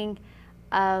using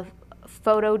a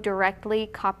photo directly,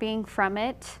 copying from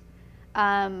it,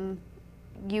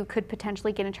 you could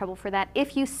potentially get in trouble for that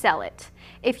if you sell it.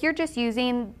 If you're just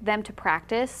using them to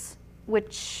practice,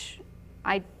 which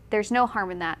there's no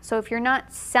harm in that. So if you're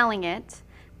not selling it,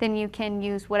 then you can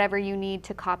use whatever you need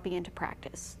to copy and to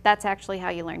practice. That's actually how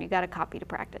you learn. You got to copy to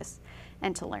practice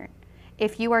and to learn.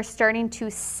 If you are starting to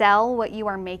sell what you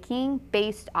are making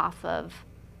based off of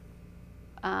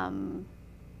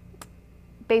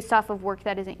work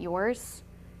that isn't yours,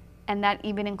 and that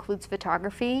even includes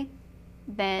photography,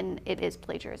 then it is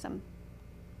plagiarism.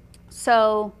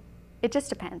 So It just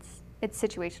depends. It's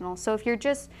situational. So if you're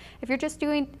just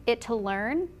doing it to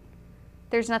learn,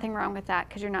 there's nothing wrong with that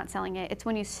because you're not selling it. It's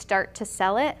when you start to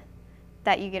sell it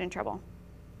that you get in trouble.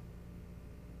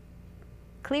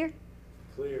 Clear?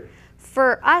 Clear.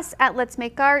 For us at Let's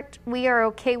Make Art, we are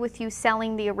okay with you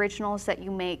selling the originals that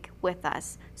you make with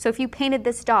us. So if you painted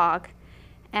this dog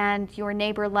and your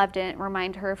neighbor loved it,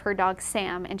 remind her of her dog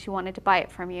Sam, and she wanted to buy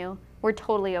it from you, we're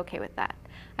totally okay with that.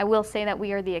 I will say that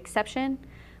we are the exception.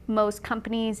 Most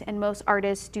companies and most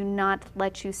artists do not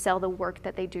let you sell the work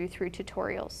that they do through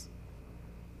tutorials.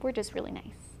 We're just really nice.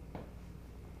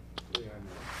 We are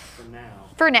nice. For now.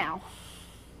 For now.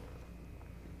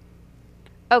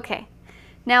 Okay.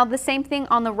 Now the same thing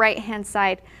on the right hand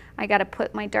side. I got to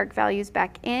put my dark values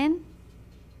back in.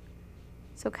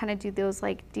 So kind of do those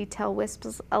like detail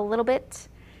wisps a little bit.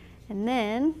 And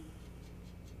then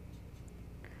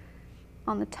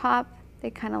on the top, they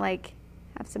kind of like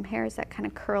have some hairs that kind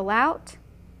of curl out.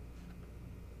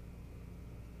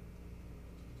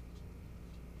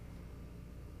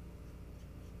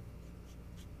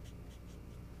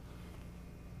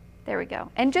 There we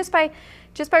go. And just by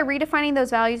redefining those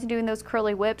values and doing those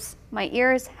curly whips, my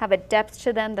ears have a depth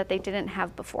to them that they didn't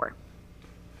have before.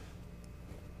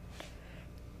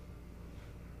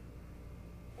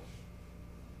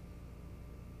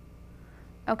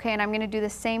 Okay, and I'm going to do the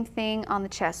same thing on the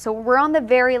chest. So we're on the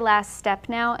very last step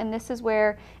now, and this is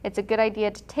where it's a good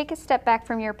idea to take a step back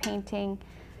from your painting,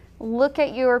 look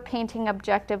at your painting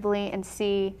objectively and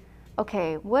see,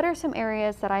 okay, what are some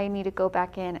areas that I need to go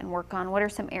back in and work on? What are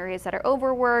some areas that are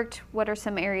overworked? What are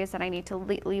some areas that I need to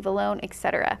leave alone,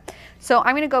 etc. So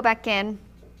I'm going to go back in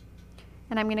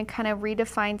and I'm going to kind of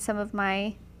redefine some of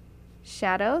my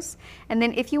shadows. And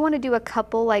then if you want to do a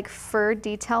couple like fur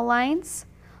detail lines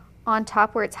on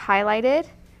top where it's highlighted,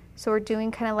 so we're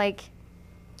doing kind of like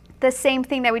the same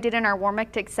thing that we did in our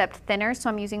warm-up except thinner. So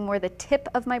I'm using more the tip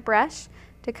of my brush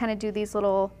to kind of do these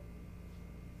little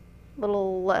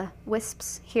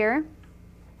wisps here.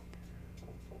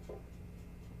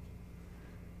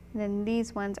 And then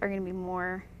these ones are going to be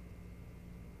more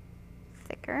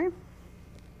thicker.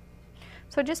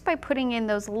 So just by putting in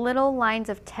those little lines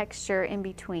of texture in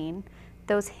between,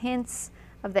 those hints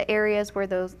of the areas where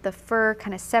the fur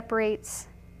kind of separates,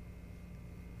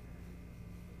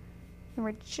 and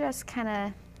we're just kind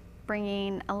of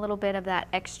bringing a little bit of that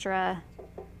extra,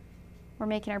 we're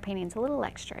making our paintings a little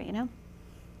extra, you know?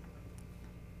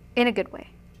 In a good way.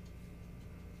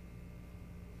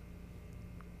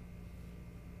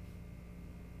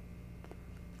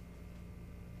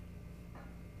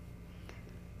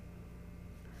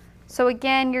 So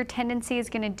again, your tendency is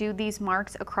going to do these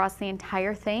marks across the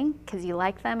entire thing because you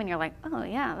like them and you're like, oh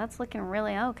yeah, that's looking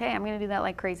really okay. I'm going to do that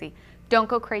like crazy. Don't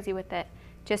go crazy with it.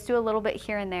 Just do a little bit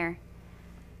here and there.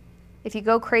 If you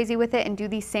go crazy with it and do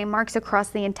these same marks across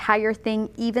the entire thing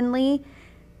evenly,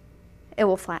 it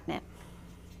will flatten it.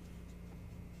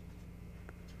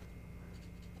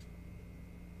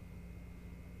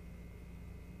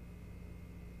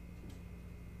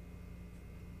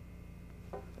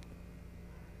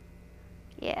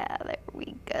 Yeah, there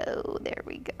we go, there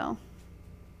we go.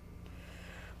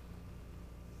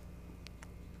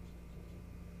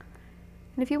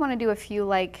 And if you want to do a few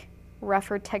like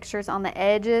rougher textures on the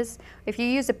edges, if you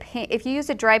use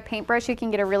a dry paintbrush, you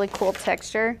can get a really cool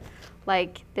texture.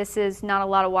 Like this is not a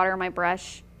lot of water in my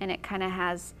brush and it kind of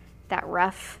has that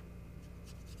rough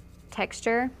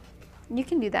texture. You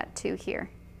can do that too here,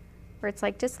 where it's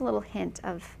like just a little hint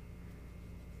of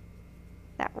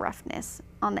that roughness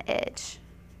on the edge.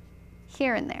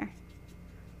 Here and there.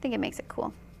 I think it makes it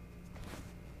cool.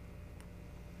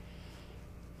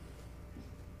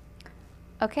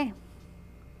 Okay.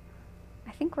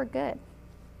 I think we're good.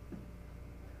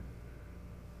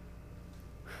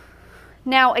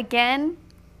 Now again,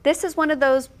 this is one of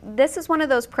those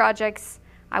projects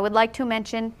I would like to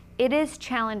mention. It is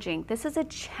challenging. This is a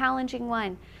challenging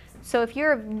one. So if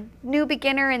you're a new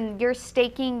beginner and you're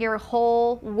staking your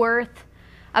whole worth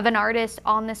of an artist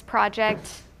on this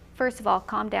project, first of all,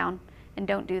 calm down and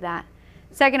don't do that.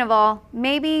 Second of all,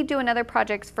 maybe do another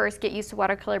project first, get used to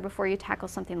watercolor before you tackle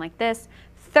something like this.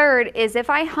 Third is if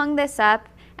I hung this up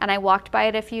and I walked by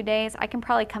it a few days, I can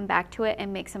probably come back to it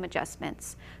and make some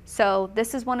adjustments. So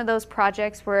this is one of those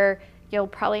projects where you'll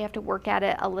probably have to work at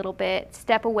it a little bit,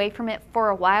 step away from it for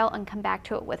a while and come back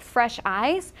to it with fresh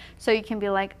eyes so you can be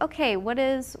like, okay,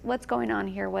 what's going on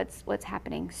here? What's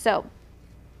happening? So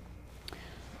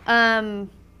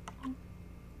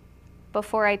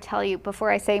before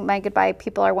I say my goodbye,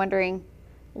 people are wondering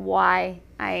why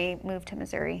I moved to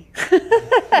Missouri.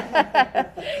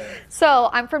 So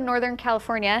I'm from Northern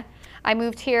California. I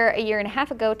moved here a year and a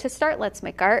half ago to start Let's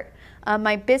Make Art.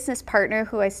 My business partner,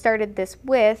 who I started this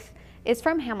with, is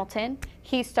from Hamilton.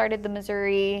 He started the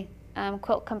Missouri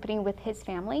quilt company with his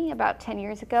family about 10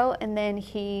 years ago, and then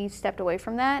he stepped away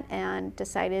from that and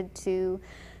decided to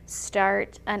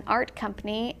start an art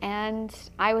company. And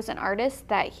I was an artist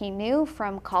that he knew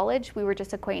from college. We were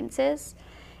just acquaintances,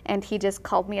 and he just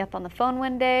called me up on the phone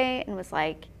one day and was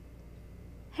like,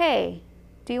 hey,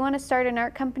 do you want to start an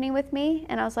art company with me?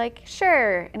 And I was like,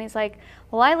 sure. And he's like,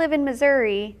 well, I live in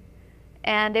Missouri,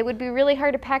 and it would be really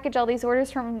hard to package all these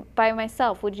orders by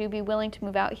myself. Would you be willing to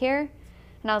move out here?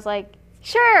 And I was like,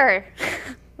 sure,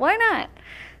 why not?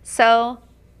 So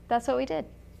that's what we did.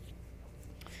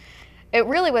 It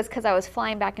really was because I was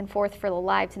flying back and forth for the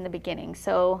lives in the beginning.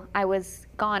 So I was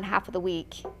gone half of the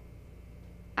week.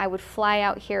 I would fly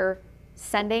out here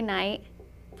Sunday night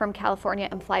from California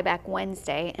and fly back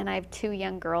Wednesday. And I have 2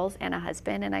 young girls and a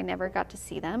husband, and I never got to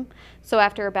see them. So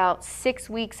after about 6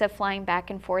 weeks of flying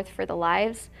back and forth for the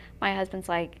lives, my husband's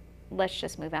like, let's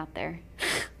just move out there.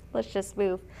 Let's just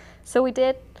move. So we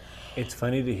did. It's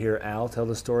funny to hear Al tell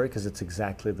the story because it's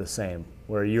exactly the same,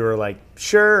 where you were like,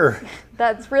 sure.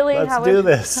 That's really let's how do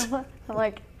this. I'm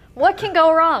like, what can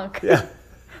go wrong? Yeah.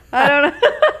 I don't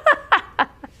know.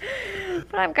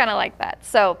 But I'm kind of like that.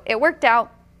 So it worked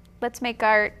out. Let's Make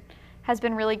Art has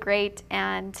been really great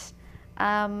and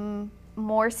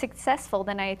more successful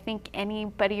than I think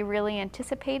anybody really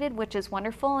anticipated, which is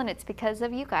wonderful. And it's because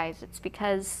of you guys. It's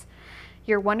because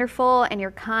you're wonderful and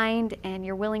you're kind and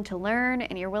you're willing to learn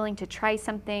and you're willing to try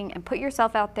something and put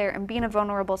yourself out there and be in a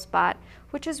vulnerable spot,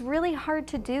 which is really hard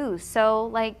to do. So,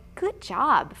 like, good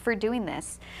job for doing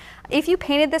this. If you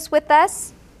painted this with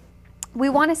us, we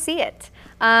want to see it.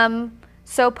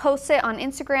 So post it on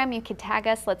Instagram. You can tag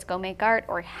us, Let's Go Make Art,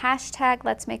 or hashtag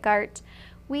Let's Make Art.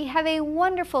 We have a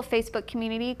wonderful Facebook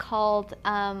community called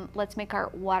Let's Make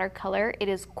Art Watercolor. It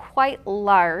is quite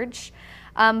large,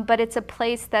 but it's a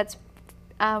place that's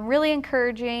really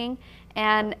encouraging,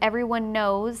 and everyone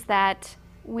knows that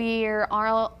we're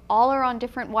all are on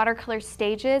different watercolor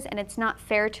stages, and it's not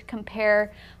fair to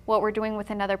compare what we're doing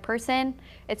with another person.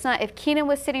 It's not, if Keenan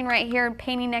was sitting right here and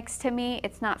painting next to me,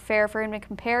 it's not fair for him to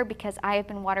compare because I have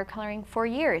been watercoloring for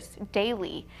years,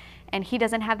 daily, and he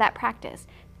doesn't have that practice.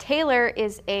 Taylor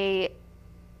is a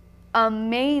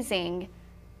amazing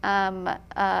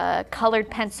colored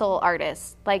pencil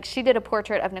artist. Like, she did a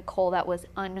portrait of Nicole that was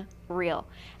unreal.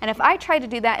 And if I tried to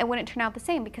do that, it wouldn't turn out the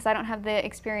same because I don't have the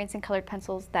experience in colored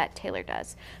pencils that Taylor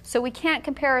does. So we can't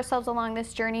compare ourselves along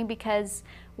this journey because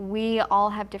we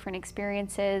all have different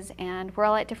experiences and we're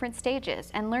all at different stages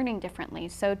and learning differently.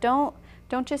 So don't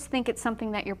just think it's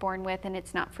something that you're born with and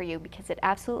it's not for you, because it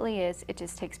absolutely is. It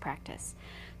just takes practice.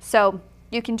 So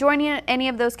you can join any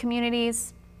of those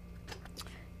communities.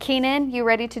 Keenan, you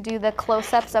ready to do the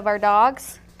close-ups of our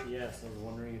dogs? Yes, I was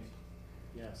wondering if,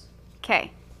 yes.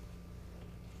 Okay.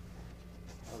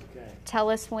 Okay.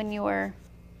 Tell us when you are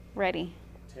ready.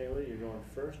 Taylor, you're going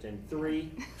first in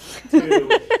 3,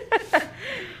 2.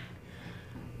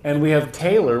 And we have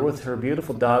Taylor with her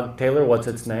beautiful dog. Taylor, what's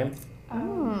its name?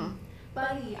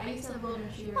 Buddy. I used to have a golden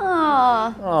retriever.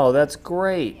 Aww. Oh, that's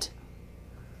great.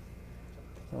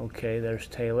 Okay, there's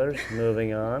Taylor's.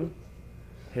 Moving on.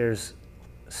 Here's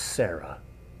Sarah.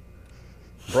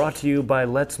 Brought to you by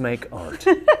Let's Make Art.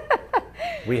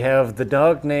 We have the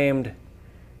dog named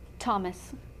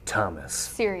Thomas. Thomas.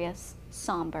 Serious.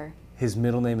 Somber. His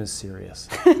middle name is Sirius.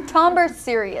 Tomber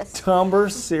Serious. Tomber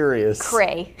Sirius.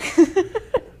 Cray.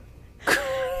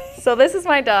 So this is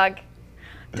my dog.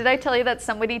 Did I tell you that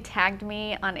somebody tagged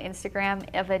me on Instagram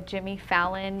of a Jimmy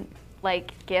Fallon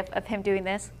like gif of him doing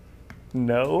this?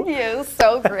 No. Yeah, it was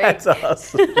so great. That's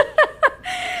awesome.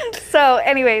 So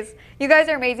anyways, you guys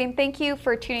are amazing. Thank you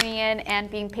for tuning in and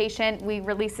being patient. We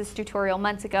released this tutorial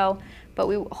months ago,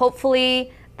 but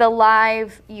hopefully the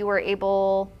live, you were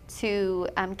able to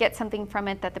get something from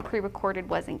it that the pre-recorded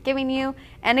wasn't giving you.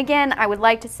 And again, I would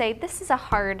like to say this is a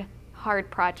hard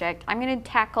project. I'm going to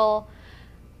tackle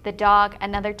the dog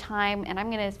another time, and I'm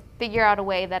going to figure out a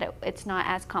way that it's not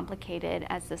as complicated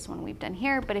as this one we've done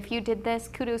here. But if you did this,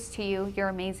 kudos to you. You're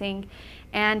amazing.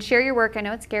 And share your work. I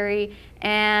know it's scary,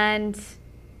 and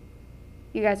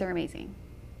you guys are amazing.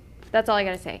 That's all I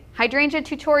gotta say. Hydrangea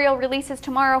tutorial releases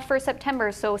tomorrow for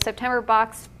September. So September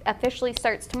box officially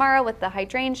starts tomorrow with the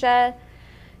hydrangea.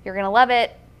 You're gonna love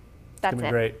it. That's It's it. gonna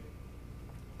be great.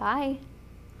 Bye.